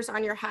numbers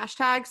on your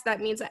hashtags,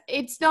 that means that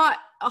it's not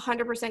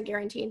 100%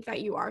 guaranteed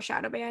that you are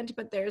shadow banned,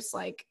 but there's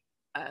like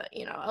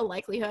a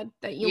likelihood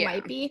that you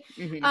might be.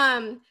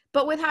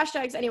 But with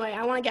hashtags anyway,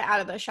 I want to get out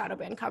of the shadow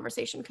ban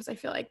conversation because I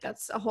feel like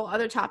that's a whole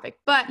other topic.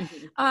 But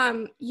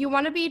you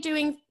want to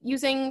be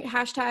using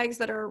hashtags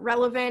that are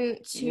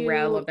relevant to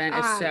relevant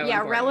is so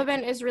important.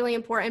 Relevant is really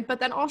important. But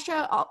then also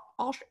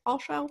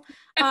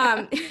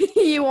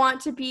you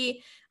want to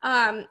be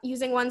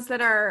using ones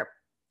that are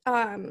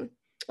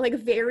like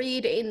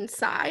varied in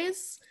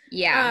size.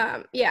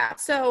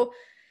 So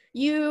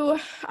you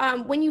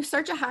when you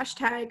search a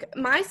hashtag,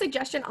 my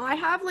suggestion, I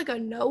have like a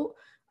note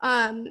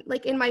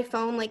like in my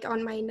phone, like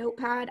on my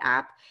notepad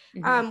app,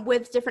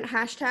 with different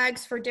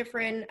hashtags for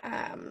different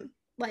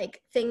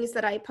like things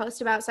that I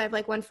post about. So I have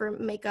like one for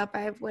makeup, I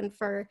have one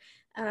for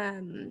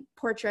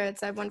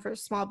portraits, I have one for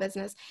small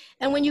business.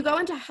 And when you go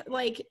into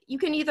like, you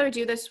can either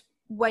do this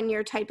when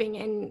you're typing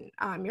in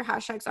your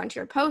hashtags onto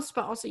your post,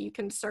 but also you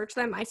can search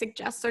them. I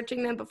suggest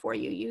searching them before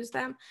you use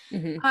them.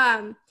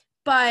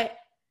 But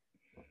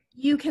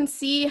you can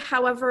see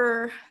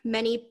however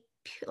many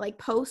like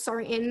posts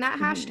are in that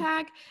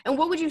hashtag. And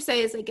what would you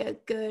say is like a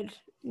good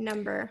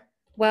number?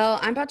 Well,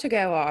 I'm about to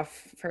go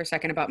off for a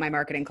second about my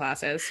marketing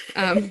classes.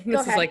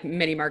 This is like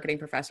mini marketing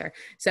professor.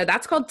 So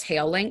that's called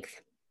tail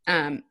length.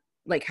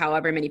 Like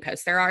however many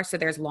posts there are. So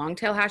there's long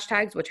tail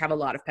hashtags, which have a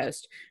lot of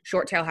posts,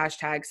 short tail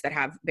hashtags that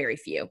have very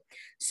few.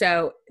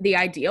 So the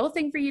ideal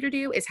thing for you to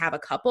do is have a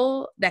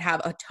couple that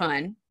have a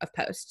ton of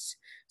posts.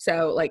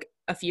 So like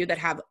a few that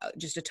have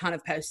just a ton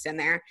of posts in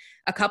there,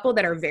 a couple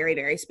that are very,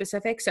 very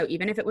specific. So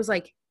even if it was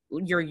like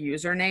your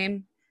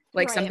username,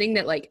 like something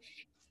that like,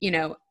 you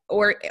know,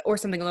 or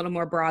something a little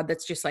more broad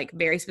that's just like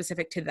very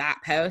specific to that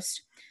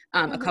post,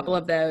 a couple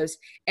of those.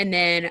 And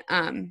then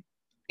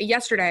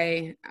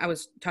yesterday I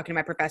was talking to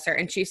my professor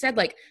and she said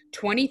like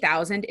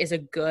 20,000 is a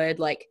good,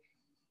 like,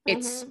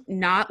 it's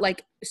not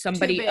like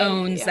somebody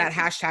owns that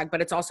hashtag,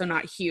 but it's also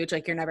not huge.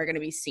 Like you're never going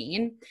to be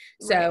seen.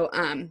 So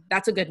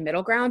that's a good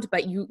middle ground,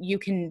 but you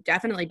can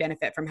definitely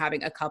benefit from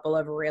having a couple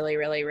of really,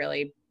 really,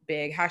 really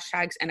big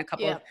hashtags and a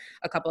couple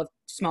of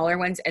smaller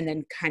ones, and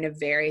then kind of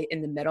vary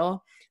in the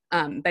middle.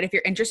 But if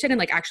you're interested in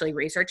like actually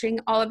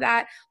researching all of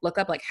that, look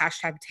up like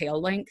hashtag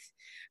tail length,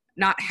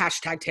 not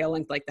hashtag tail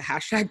length, like the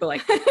hashtag, but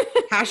like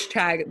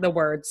hashtag the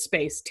word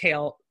space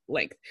tail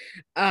length.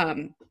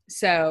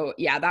 So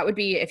yeah, that would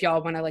be if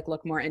y'all want to like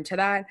look more into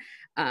that.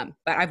 But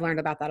I've learned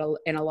about that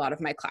in a lot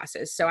of my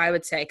classes. So I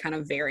would say kind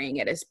of varying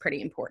it is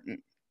pretty important.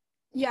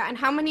 Yeah. And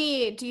how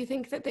many do you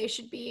think that they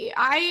should be?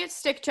 I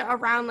stick to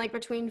around like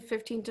between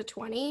 15 to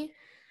 20.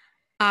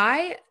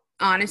 I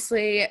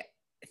honestly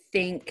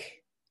think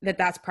that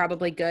that's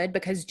probably good,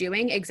 because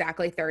doing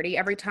exactly 30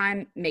 every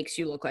time makes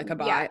you look like a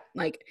bot. Yeah.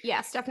 Like,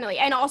 yes, definitely.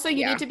 And also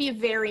you need to be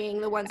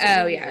varying the ones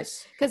that you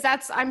use. Because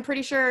that's, I'm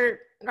pretty sure,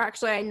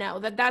 actually I know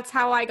that's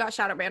how I got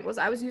shadow banned, was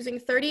I was using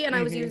 30 and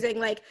I was using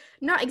like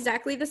not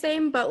exactly the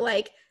same, but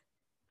like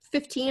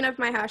 15 of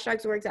my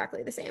hashtags were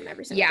exactly the same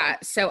every single time.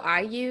 So I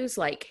use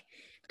like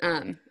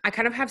I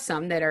kind of have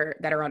some that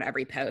are on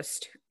every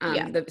post,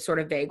 the sort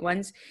of vague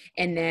ones.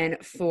 And then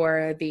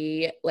for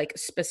the like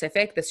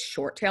specific, the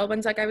short tail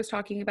ones, like I was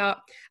talking about,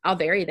 I'll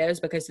vary those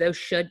because those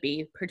should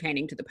be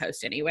pertaining to the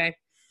post anyway.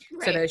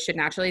 Right. So those should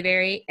naturally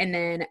vary. And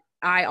then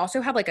I also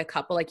have like a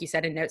couple, like you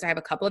said in notes, I have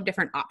a couple of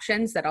different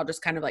options that I'll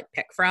just kind of like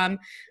pick from,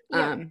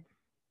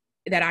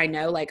 that I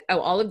know like,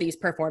 oh, all of these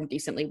perform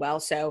decently well.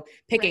 So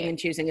picking and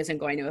choosing isn't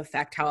going to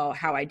affect how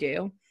I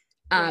do.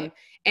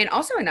 And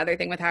also another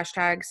thing with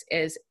hashtags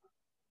is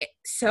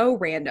it's so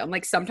random.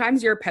 Like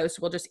sometimes your post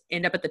will just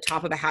end up at the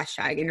top of a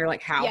hashtag and you're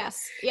like, how?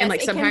 Yes. And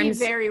like it sometimes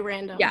can be very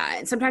random. Yeah.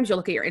 And sometimes you'll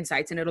look at your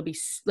insights and it'll be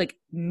like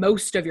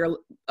most of your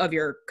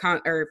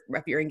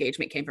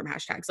engagement came from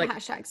hashtags. Like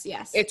hashtags.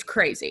 Yes. It's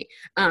crazy.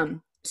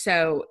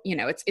 So, you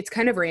know, it's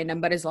kind of random,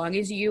 but as long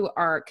as you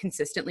are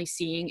consistently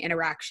seeing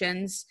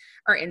interactions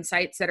or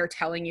insights that are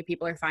telling you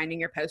people are finding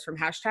your post from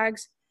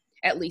hashtags,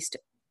 at least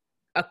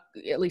a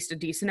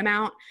decent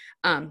amount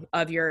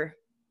of your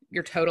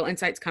total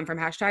insights come from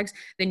hashtags,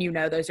 then you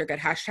know those are good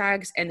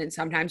hashtags. And then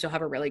sometimes you'll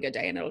have a really good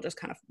day and it'll just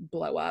kind of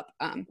blow up.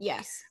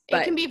 Yes.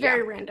 It can be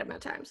very random at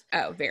times.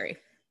 Oh, very.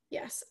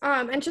 Yes.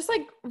 And just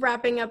like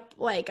wrapping up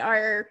like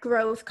our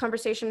growth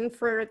conversation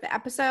for the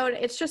episode,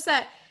 it's just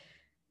that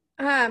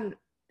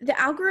the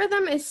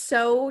algorithm is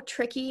so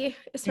tricky,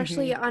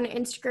 especially on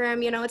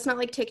Instagram. You know, it's not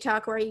like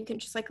TikTok where you can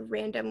just like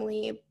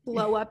randomly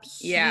blow up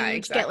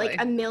huge, get like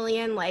a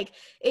million. Like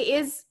it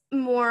is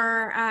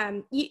more,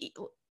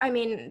 I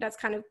mean, that's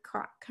kind of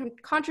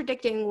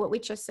contradicting what we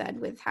just said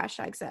with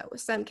hashtags, that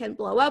some can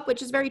blow up,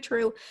 which is very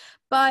true.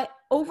 But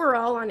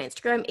overall on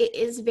Instagram, it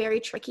is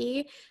very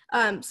tricky.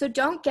 So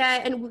don't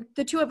get, and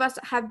the two of us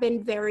have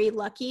been very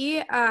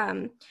lucky.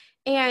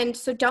 And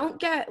so don't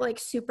get like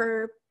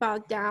super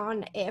bogged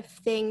down if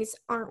things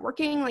aren't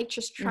working. Like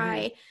just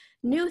try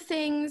new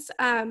things.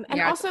 And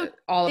also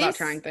all about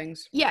trying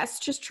things. Yes,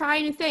 just try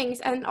new things.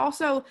 And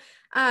also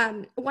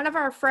one of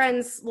our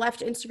friends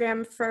left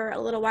Instagram for a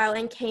little while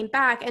and came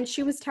back, and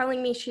she was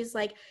telling me, she's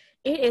like,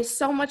 it is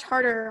so much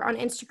harder on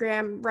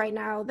Instagram right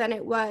now than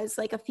it was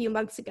like a few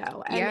months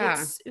ago. And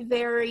it's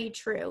very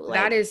true. Like,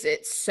 that is,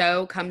 it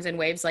so comes in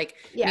waves. Like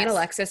me and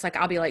Alexis, like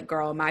I'll be like,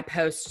 girl, my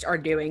posts are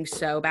doing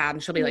so bad.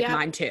 And she'll be like,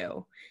 mine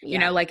too. You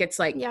know, like it's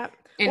like,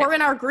 or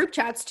in our group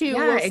chats too,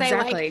 we'll say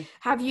like,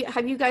 have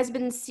you guys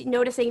been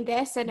noticing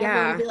this? And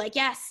everyone will be like,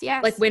 yes.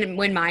 Like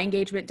when my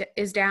engagement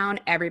is down,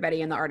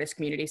 everybody in the artist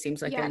community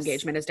seems like their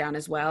engagement is down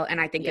as well.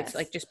 And I think it's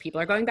like just people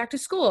are going back to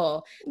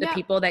school. The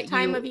people that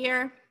time of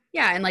year.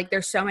 Yeah. And like,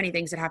 there's so many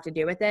things that have to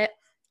do with it.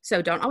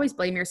 So don't always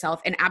blame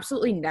yourself, and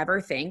absolutely never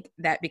think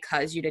that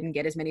because you didn't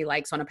get as many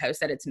likes on a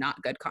post that it's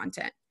not good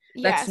content.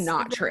 That's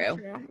not true.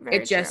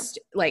 It just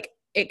like,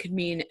 it could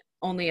mean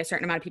only a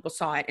certain amount of people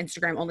saw it.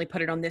 Instagram only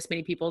put it on this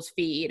many people's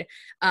feed.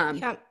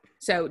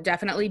 So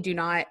definitely do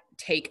not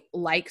take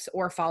likes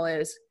or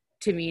follows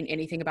to mean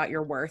anything about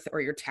your worth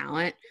or your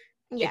talent.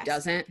 It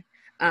doesn't.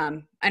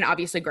 And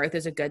obviously growth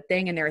is a good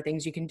thing and there are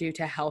things you can do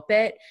to help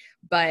it.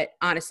 But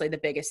honestly, the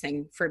biggest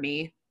thing for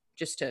me,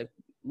 just to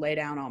lay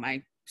down all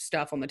my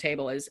stuff on the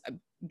table, is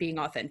being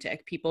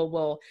authentic.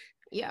 People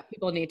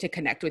need to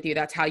connect with you.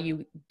 That's how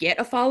you get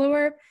a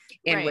follower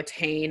and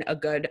retain a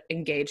good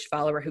engaged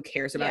follower who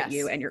cares about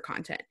you and your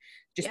content.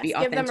 Just be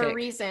authentic. Give them a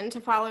reason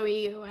to follow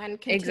you and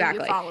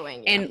continue following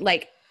you. And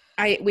like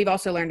we've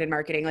also learned in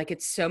marketing, like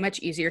it's so much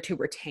easier to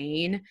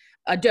retain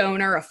a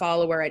donor, a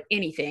follower at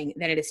anything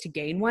than it is to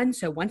gain one.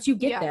 So once you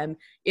get them,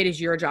 it is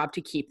your job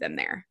to keep them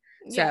there.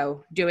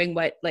 So doing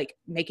what, like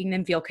making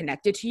them feel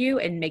connected to you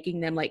and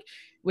making them like,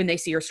 when they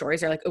see your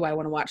stories, they're like, oh, I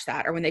want to watch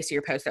that. Or when they see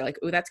your post, they're like,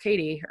 oh, that's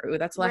Katie, or oh,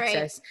 that's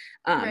Alexis.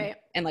 And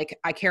like,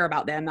 I care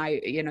about them.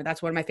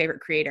 That's one of my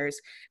favorite creators.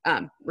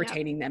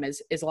 Retaining them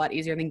is a lot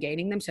easier than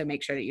gaining them. So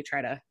make sure that you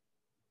try to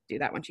do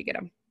that once you get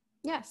them.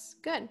 Yes.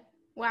 Good.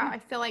 Wow. I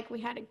feel like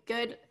we had a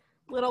good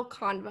little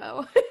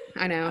convo.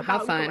 I know. How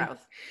fun.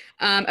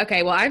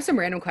 Okay. Well, I have some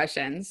random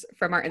questions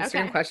from our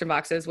Instagram question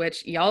boxes,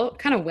 which y'all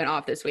kind of went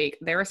off this week.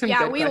 There were some good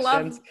questions. Yeah, we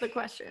love the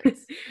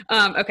questions.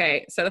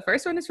 Okay. So the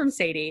first one is from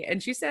Sadie,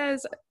 and she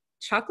says,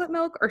 chocolate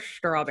milk or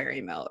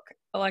strawberry milk?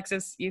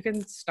 Alexis, you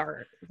can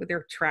start with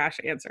your trash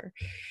answer.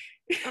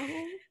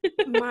 Oh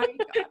my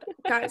God.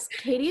 Guys,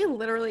 Katie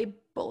literally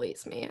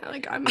bullies me.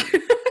 Like I'm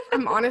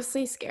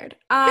honestly scared.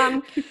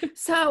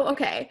 So,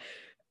 okay.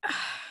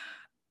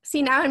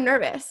 See, now I'm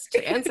nervous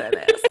to answer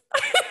this.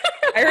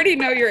 I already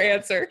know your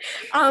answer.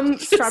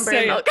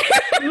 Strawberry milk.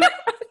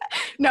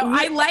 No,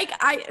 I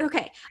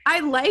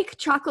like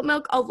chocolate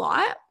milk a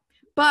lot,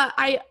 but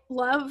I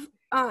love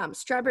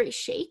strawberry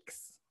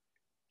shakes.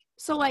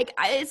 So like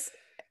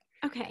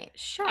okay,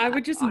 I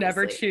would just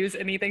never choose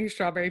anything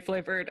strawberry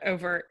flavored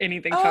over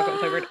anything chocolate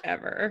flavored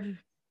ever.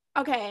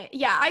 Okay,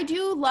 yeah, I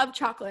do love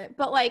chocolate,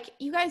 but like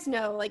you guys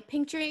know, like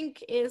pink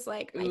drink is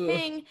like my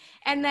thing,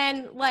 and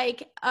then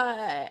like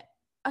a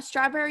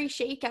strawberry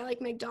shake at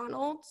like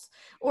McDonald's,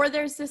 or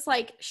there's this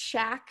like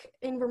shack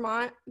in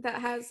Vermont that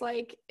has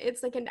like,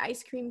 it's like an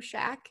ice cream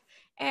shack,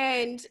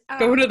 and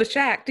going to the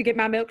shack to get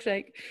my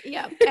milkshake.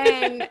 Yeah,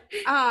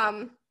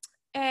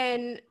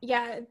 and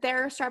yeah,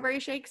 their strawberry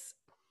shakes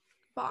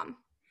bomb.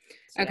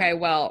 So, okay,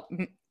 well,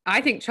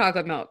 I think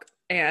chocolate milk,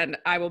 and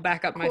I will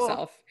back up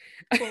myself.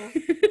 Cool.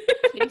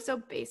 Katie's so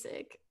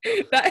basic.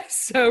 That is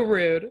so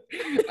rude.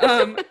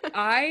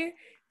 I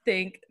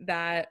think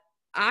that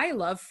I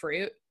love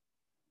fruit.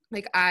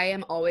 Like I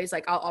am always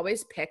like, I'll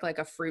always pick like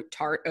a fruit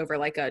tart over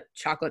like a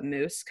chocolate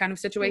mousse kind of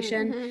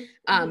situation.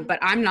 But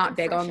I'm not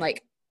big on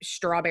like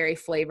strawberry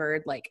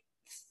flavored like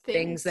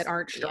things that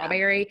aren't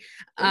strawberry.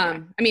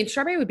 I mean,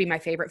 strawberry would be my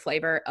favorite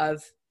flavor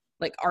of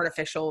like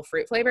artificial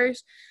fruit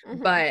flavors.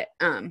 But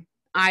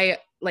I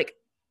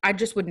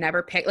just would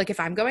never pick, like if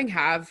I'm going to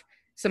have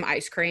some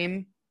ice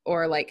cream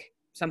or like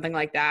something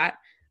like that,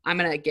 I'm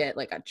going to get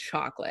like a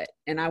chocolate,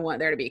 and I want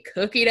there to be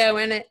cookie dough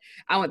in it.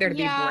 I want there to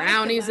be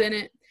brownies in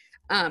it.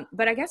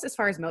 But I guess as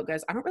far as milk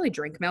goes, I don't really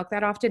drink milk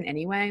that often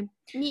anyway.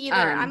 Me either.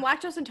 I'm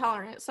lactose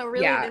intolerant. So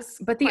really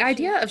but the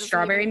idea of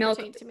strawberry milk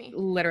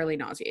literally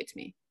nauseates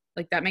me.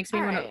 Like that makes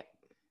me want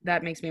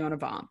to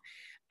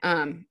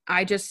vom.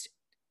 I just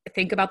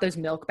think about those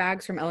milk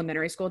bags from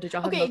elementary school. Did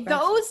y'all have milk bags?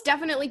 Those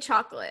definitely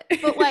chocolate.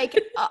 But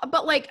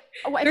like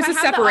there's a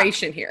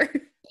separation here.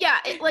 Yeah,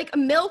 like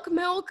milk,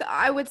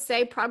 I would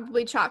say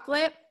probably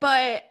chocolate,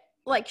 but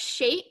like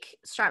shake,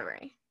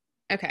 strawberry.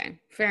 Okay,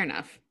 fair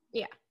enough.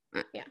 Yeah.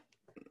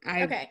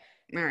 Okay.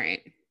 All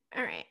right.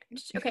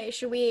 Okay,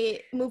 should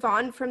we move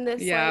on from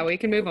this? Yeah, we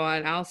can move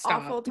on. I'll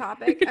stop. Awful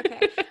topic.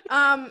 Okay.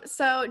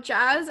 So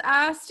Jazz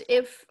asked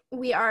if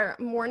we are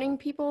morning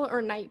people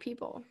or night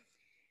people.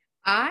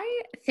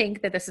 I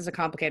think that this is a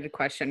complicated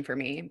question for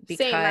me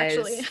because same,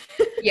 actually.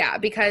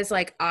 because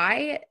like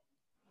I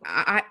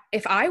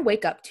if I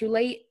wake up too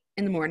late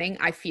in the morning,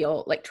 I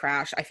feel like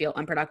trash. I feel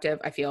unproductive.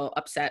 I feel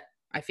upset.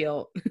 I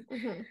feel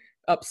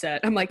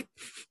upset. I'm like,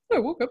 I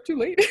woke up too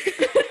late.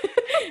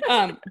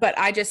 But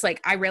I just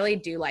like, I really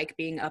do like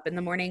being up in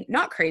the morning,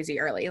 not crazy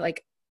early.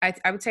 Like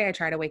I would say I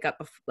try to wake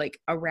up like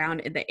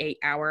around in the 8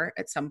 hour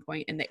at some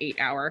point in the 8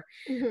 hour,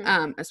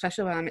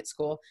 especially when I'm at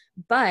school.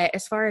 But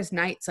as far as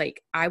nights,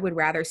 like I would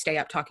rather stay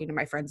up talking to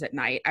my friends at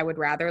night. I would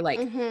rather like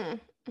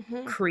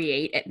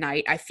create at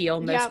night. I feel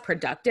most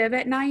productive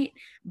at night,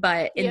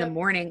 but in the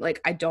morning,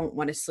 like I don't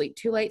want to sleep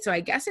too late. So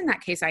I guess in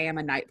that case, I am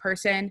a night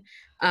person.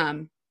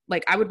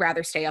 Like I would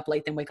rather stay up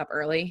late than wake up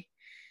early.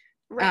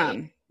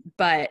 Right.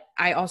 But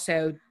I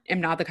also am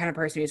not the kind of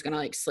person who's going to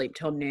like sleep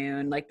till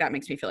noon. Like that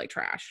makes me feel like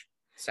trash.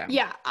 So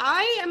yeah,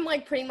 I am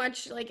like pretty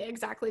much like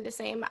exactly the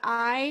same.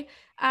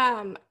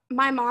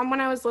 My mom, when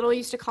I was little,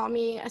 used to call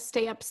me a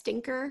stay up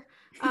stinker,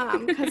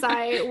 because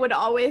I would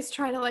always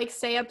try to like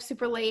stay up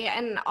super late.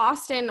 And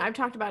Austin, I've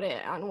talked about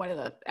it on one of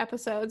the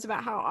episodes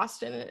about how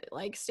Austin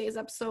like stays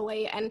up so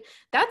late, and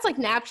that's like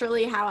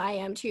naturally how I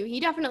am too. He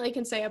definitely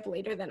can stay up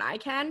later than I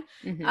can,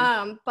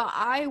 but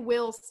I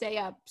will stay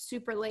up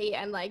super late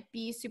and like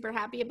be super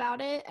happy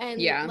about it.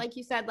 And like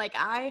you said, like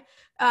I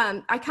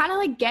kind of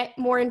like get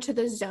more into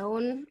the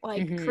zone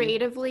like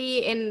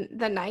creatively in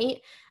the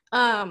night.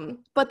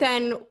 But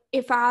then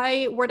if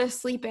I were to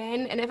sleep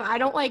in and if I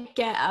don't like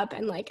get up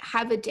and like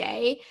have a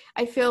day,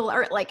 I feel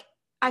like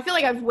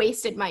I've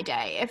wasted my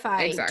day if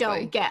I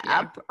don't get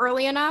up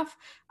early enough.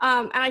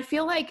 And I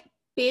feel like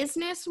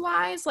business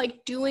wise,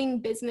 like doing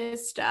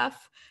business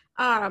stuff,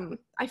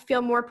 I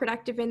feel more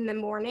productive in the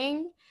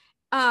morning.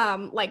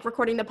 Like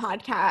recording the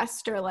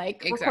podcast or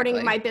like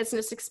recording my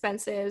business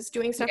expenses,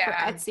 doing stuff for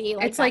Etsy,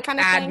 like it's like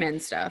kind of admin thing.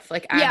 Stuff,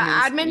 like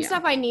admin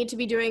stuff I need to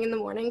be doing in the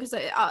morning because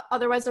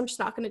otherwise I'm just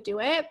not going to do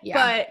it.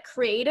 But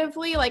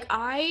creatively, like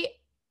I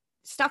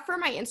stuff for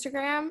my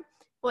Instagram,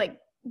 like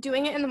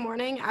doing it in the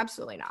morning,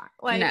 absolutely not.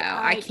 Like, no,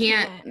 I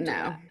can't.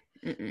 No.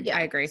 Yeah,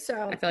 I agree.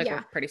 So I feel like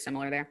we're pretty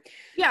similar there.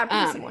 Yeah,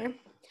 pretty similar.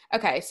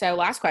 Okay, so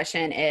last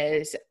question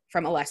is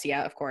from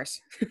Alessia, of course.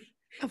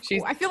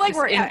 I feel like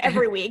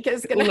every week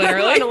is going to have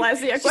an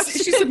Alessia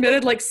question. She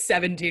submitted like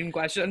 17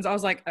 questions. I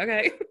was like,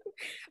 okay.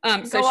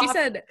 So she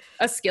said,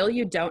 a skill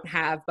you don't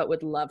have but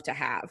would love to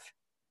have.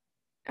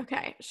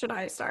 Okay, should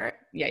I start?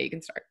 Yeah, you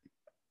can start.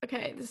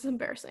 Okay, this is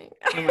embarrassing.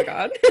 Oh my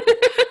God.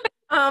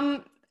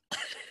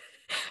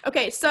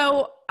 Okay,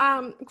 so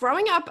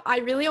growing up, I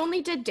really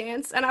only did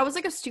dance, and I was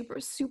like a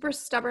super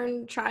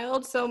stubborn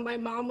child. So my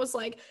mom was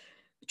like,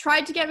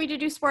 tried to get me to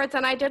do sports,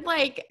 and I did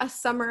like a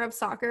summer of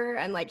soccer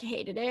and like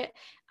hated it.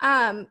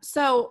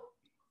 So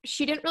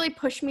she didn't really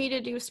push me to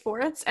do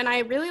sports, and I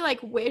really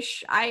like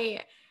wish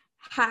I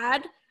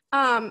had.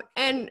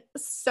 And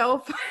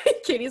so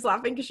Katie's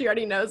laughing because she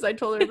already knows I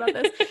told her about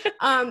this.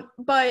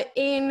 But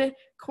in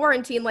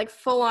quarantine, like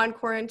full on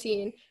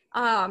quarantine,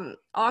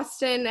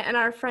 Austin and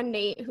our friend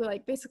Nate, who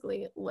like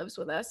basically lives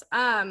with us,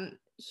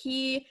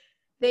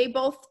 they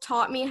both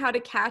taught me how to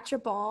catch a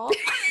ball.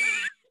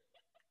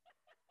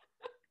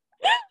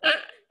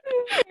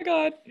 Oh my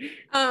God.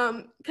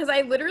 Because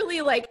I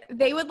literally like,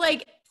 they would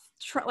like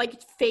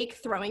fake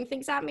throwing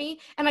things at me,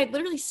 and I'd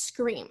literally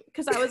scream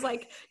because I was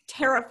like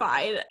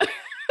terrified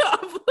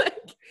of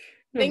like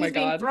things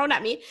being thrown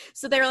at me.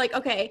 So they were like,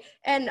 okay.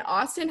 And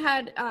Austin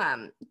had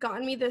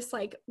gotten me this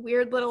like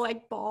weird little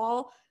like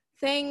ball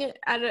thing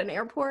at an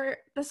airport.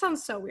 That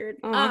sounds so weird.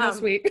 Oh, how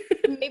sweet.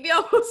 Maybe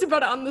I'll post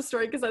about it on the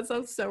story because that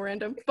sounds so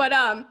random.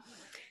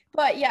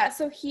 But yeah,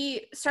 so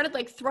he started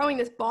like throwing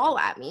this ball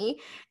at me,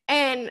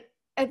 and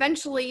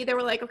eventually they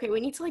were like, okay, we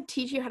need to like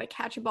teach you how to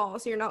catch a ball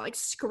so you're not like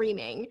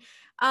screaming.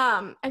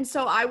 And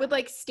so I would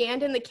like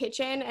stand in the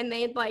kitchen, and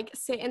they'd like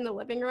sit in the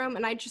living room,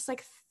 and I'd just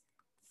like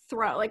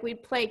throw, like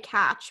we'd play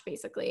catch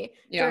basically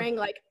during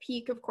like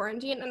peak of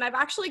quarantine, and I've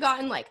actually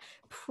gotten like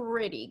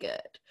pretty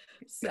good.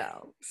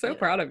 So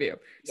proud of you.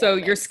 So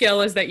your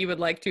skill is that you would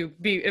like to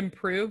be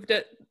improved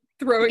at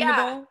throwing the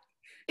ball?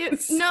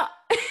 No.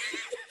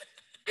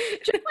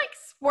 Just like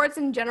sports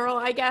in general,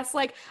 I guess.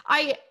 Like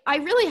I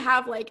really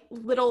have like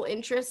little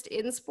interest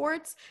in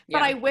sports,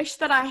 but I wish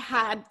that I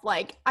had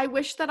like, I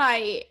wish that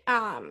I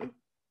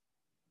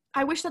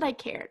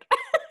cared.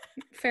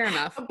 Fair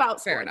enough.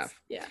 About sports. Fair enough.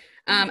 Yeah.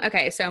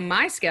 Okay, so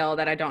my skill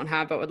that I don't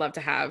have but would love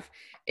to have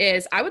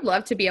is I would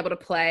love to be able to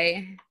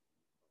play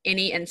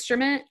any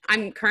instrument.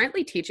 I'm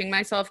currently teaching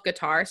myself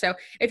guitar. So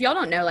if y'all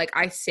don't know, like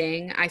I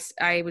sing,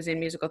 I was in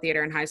musical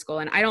theater in high school,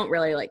 and I don't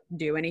really like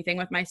do anything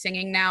with my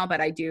singing now,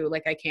 but I do,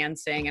 like I can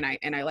sing,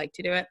 and I like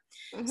to do it.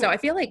 Mm-hmm. So I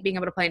feel like being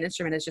able to play an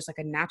instrument is just like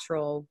a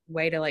natural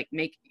way to like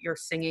make your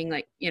singing,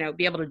 like, you know,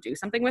 be able to do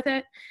something with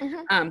it.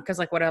 Mm-hmm. Cause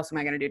like, what else am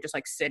I going to do? Just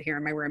like sit here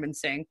in my room and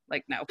sing?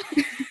 Like, no.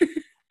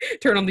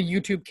 Turn on the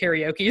YouTube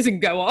karaoke's and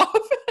go off.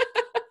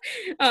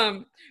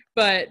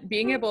 But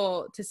being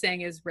able to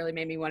sing has really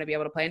made me want to be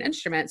able to play an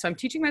instrument. So I'm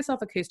teaching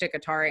myself acoustic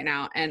guitar right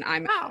now, and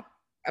I'm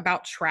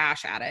about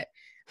trash at it.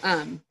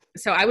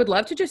 So I would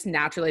love to just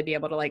naturally be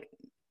able to like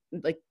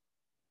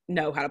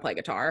know how to play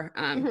guitar,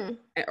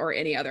 or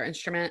any other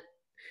instrument.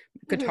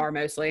 Guitar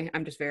mostly.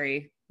 I'm just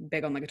very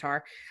big on the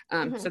guitar.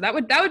 So that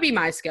would be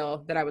my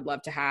skill that I would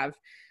love to have.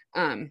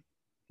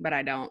 But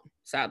I don't,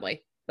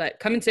 sadly. But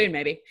coming soon,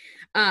 maybe.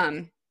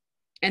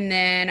 And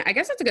then I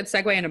guess that's a good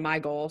segue into my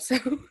goal. So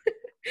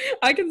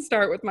I can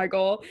start with my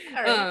goal,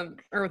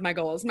 or with my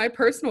goals. My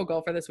personal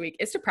goal for this week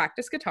is to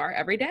practice guitar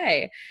every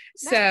day.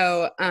 Nice.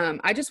 So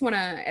I just want to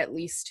at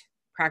least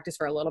practice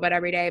for a little bit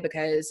every day,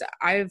 because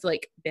I've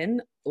like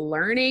been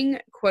learning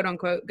quote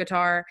unquote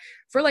guitar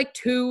for like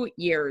 2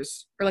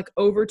 years, or like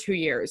over 2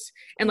 years.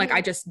 And like,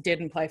 I just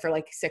didn't play for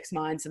like 6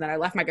 months. And then I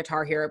left my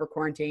guitar here over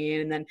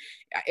quarantine. And then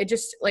it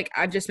just like,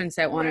 I've just been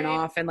so on and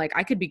off, and like,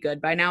 I could be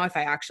good by now if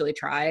I actually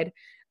tried.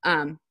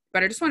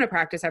 But I just want to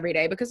practice every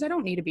day, because I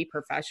don't need to be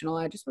professional.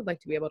 I just would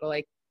like to be able to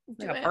like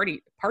a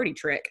party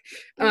trick,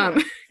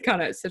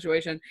 kind of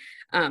situation.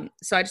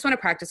 So I just want to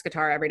practice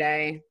guitar every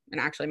day and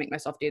actually make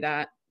myself do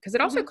that, because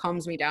it also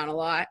calms me down a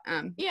lot.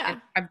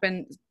 I've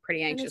been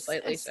pretty anxious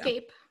lately.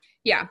 Escape. So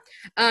yeah.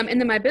 And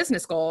then my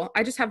business goal,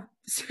 I just have,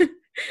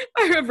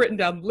 I have written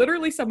down,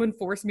 literally someone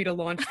forced me to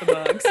launch the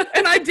mugs,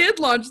 and I did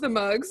launch the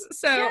mugs.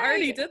 So I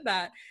already did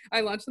that.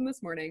 I launched them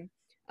this morning.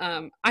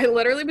 I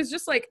literally was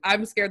just like,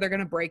 I'm scared they're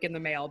going to break in the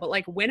mail, but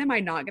like, when am I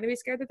not going to be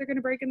scared that they're going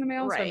to break in the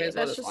mail? Right. So I may as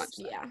well just launch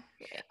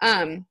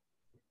them.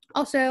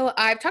 Also,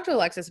 I've talked to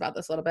Alexis about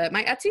this a little bit.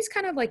 My Etsy's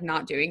kind of like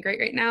not doing great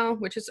right now,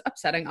 which is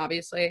upsetting,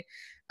 obviously.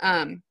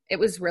 It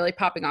was really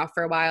popping off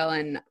for a while,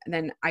 and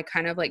then I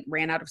kind of like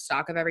ran out of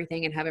stock of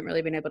everything and haven't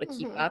really been able to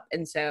keep up.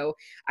 And so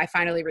I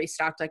finally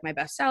restocked like my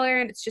bestseller,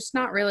 and it's just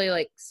not really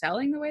like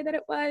selling the way that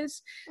it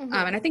was. And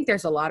I think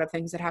there's a lot of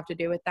things that have to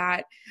do with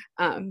that.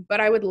 But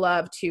I would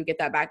love to get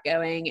that back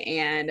going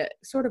and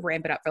sort of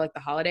ramp it up for like the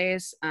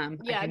holidays. I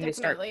can just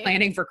start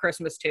planning for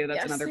Christmas too.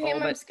 That's another goal,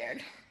 but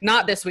scared.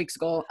 Not this week's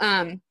goal.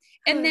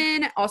 And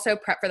then also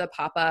prep for the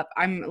pop-up.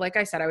 I'm, like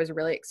I said, I was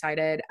really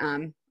excited.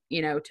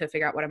 you know, to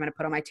figure out what I'm going to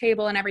put on my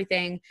table and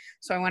everything.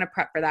 So I want to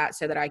prep for that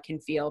so that I can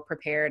feel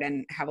prepared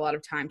and have a lot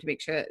of time to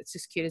make sure that it's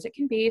as cute as it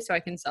can be so I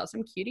can sell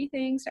some cutie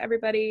things to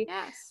everybody.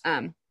 Yes.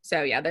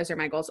 So yeah, those are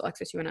my goals.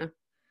 Alexis, you want to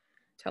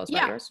tell us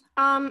about yours?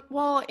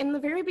 Well, in the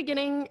very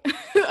beginning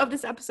of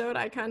this episode,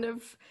 I kind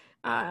of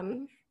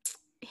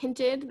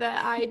hinted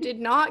that I did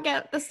not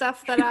get the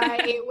stuff that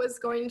I was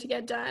going to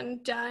get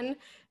done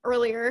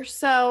earlier.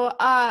 So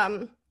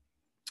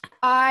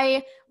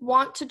I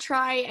want to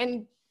try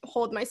and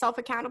hold myself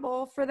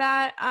accountable for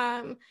that.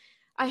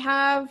 I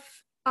have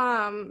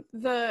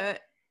the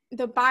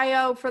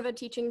bio for the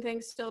teaching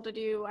thing still to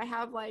do. I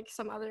have like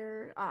some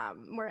other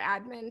more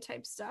admin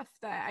type stuff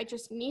that I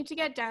just need to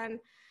get done.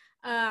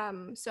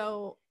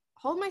 So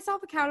hold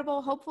myself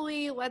accountable.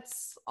 Hopefully,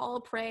 let's all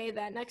pray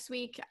that next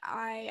week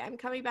I am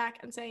coming back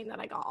and saying that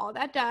I got all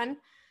that done.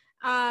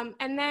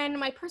 And then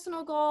my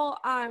personal goal,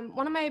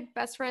 one of my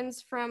best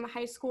friends from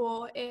high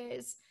school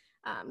is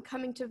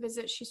coming to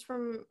visit. She's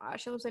from,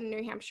 she lives in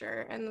New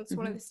Hampshire, and that's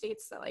one of the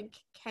states that like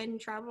can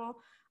travel.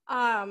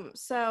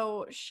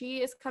 So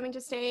she is coming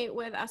to stay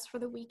with us for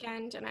the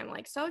weekend, and I'm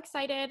like so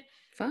excited.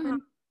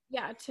 Fun.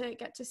 Yeah, to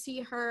get to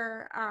see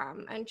her.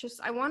 And just,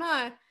 I want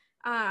to,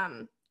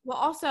 well,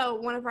 also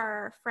one of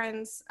our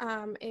friends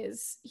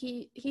is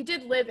he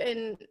did live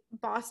in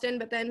Boston,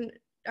 but then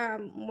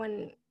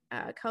when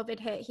COVID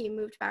hit, he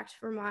moved back to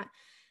Vermont.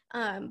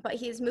 But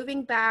he's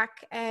moving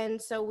back,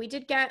 and so we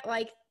did get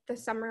like the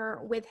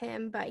summer with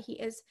him, but he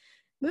is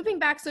moving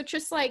back. So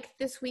just like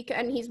this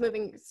weekend, he's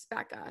moving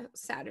back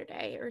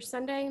Saturday or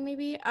Sunday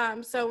maybe.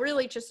 So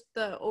really just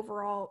the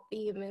overall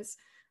theme is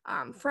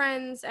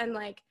friends and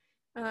like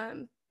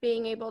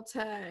being able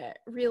to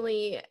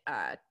really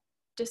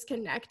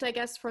disconnect, I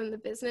guess, from the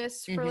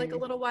business for like a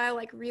little while,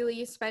 like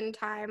really spend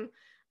time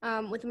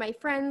with my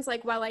friends,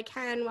 like while I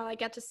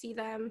get to see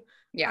them,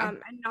 and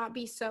not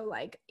be so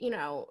like, you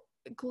know,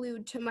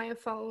 glued to my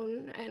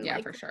phone and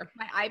like for sure.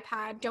 My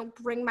iPad. Don't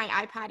bring my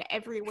iPad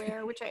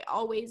everywhere, which I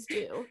always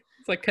do.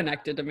 It's like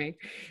connected to me.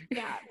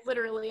 Yeah,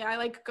 literally. I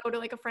like go to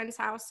like a friend's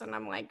house and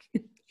I'm like,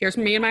 here's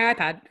me and my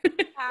iPad.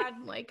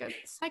 like a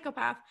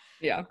psychopath.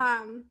 Yeah.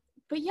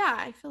 But yeah,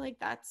 I feel like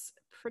that's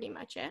pretty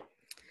much it.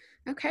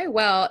 Okay,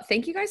 well,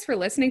 thank you guys for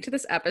listening to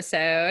this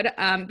episode.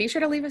 Be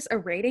sure to leave us a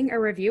rating or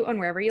review on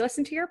wherever you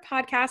listen to your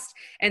podcast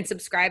and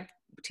subscribe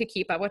to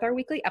keep up with our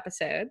weekly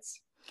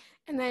episodes.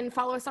 And then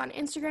follow us on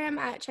Instagram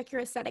at Check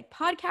Your Aesthetic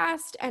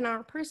Podcast and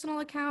our personal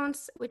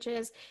accounts, which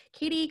is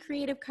Katie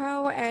Creative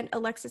Co. and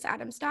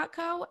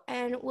AlexisAdams.co.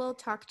 And we'll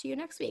talk to you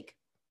next week.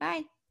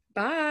 Bye.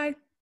 Bye.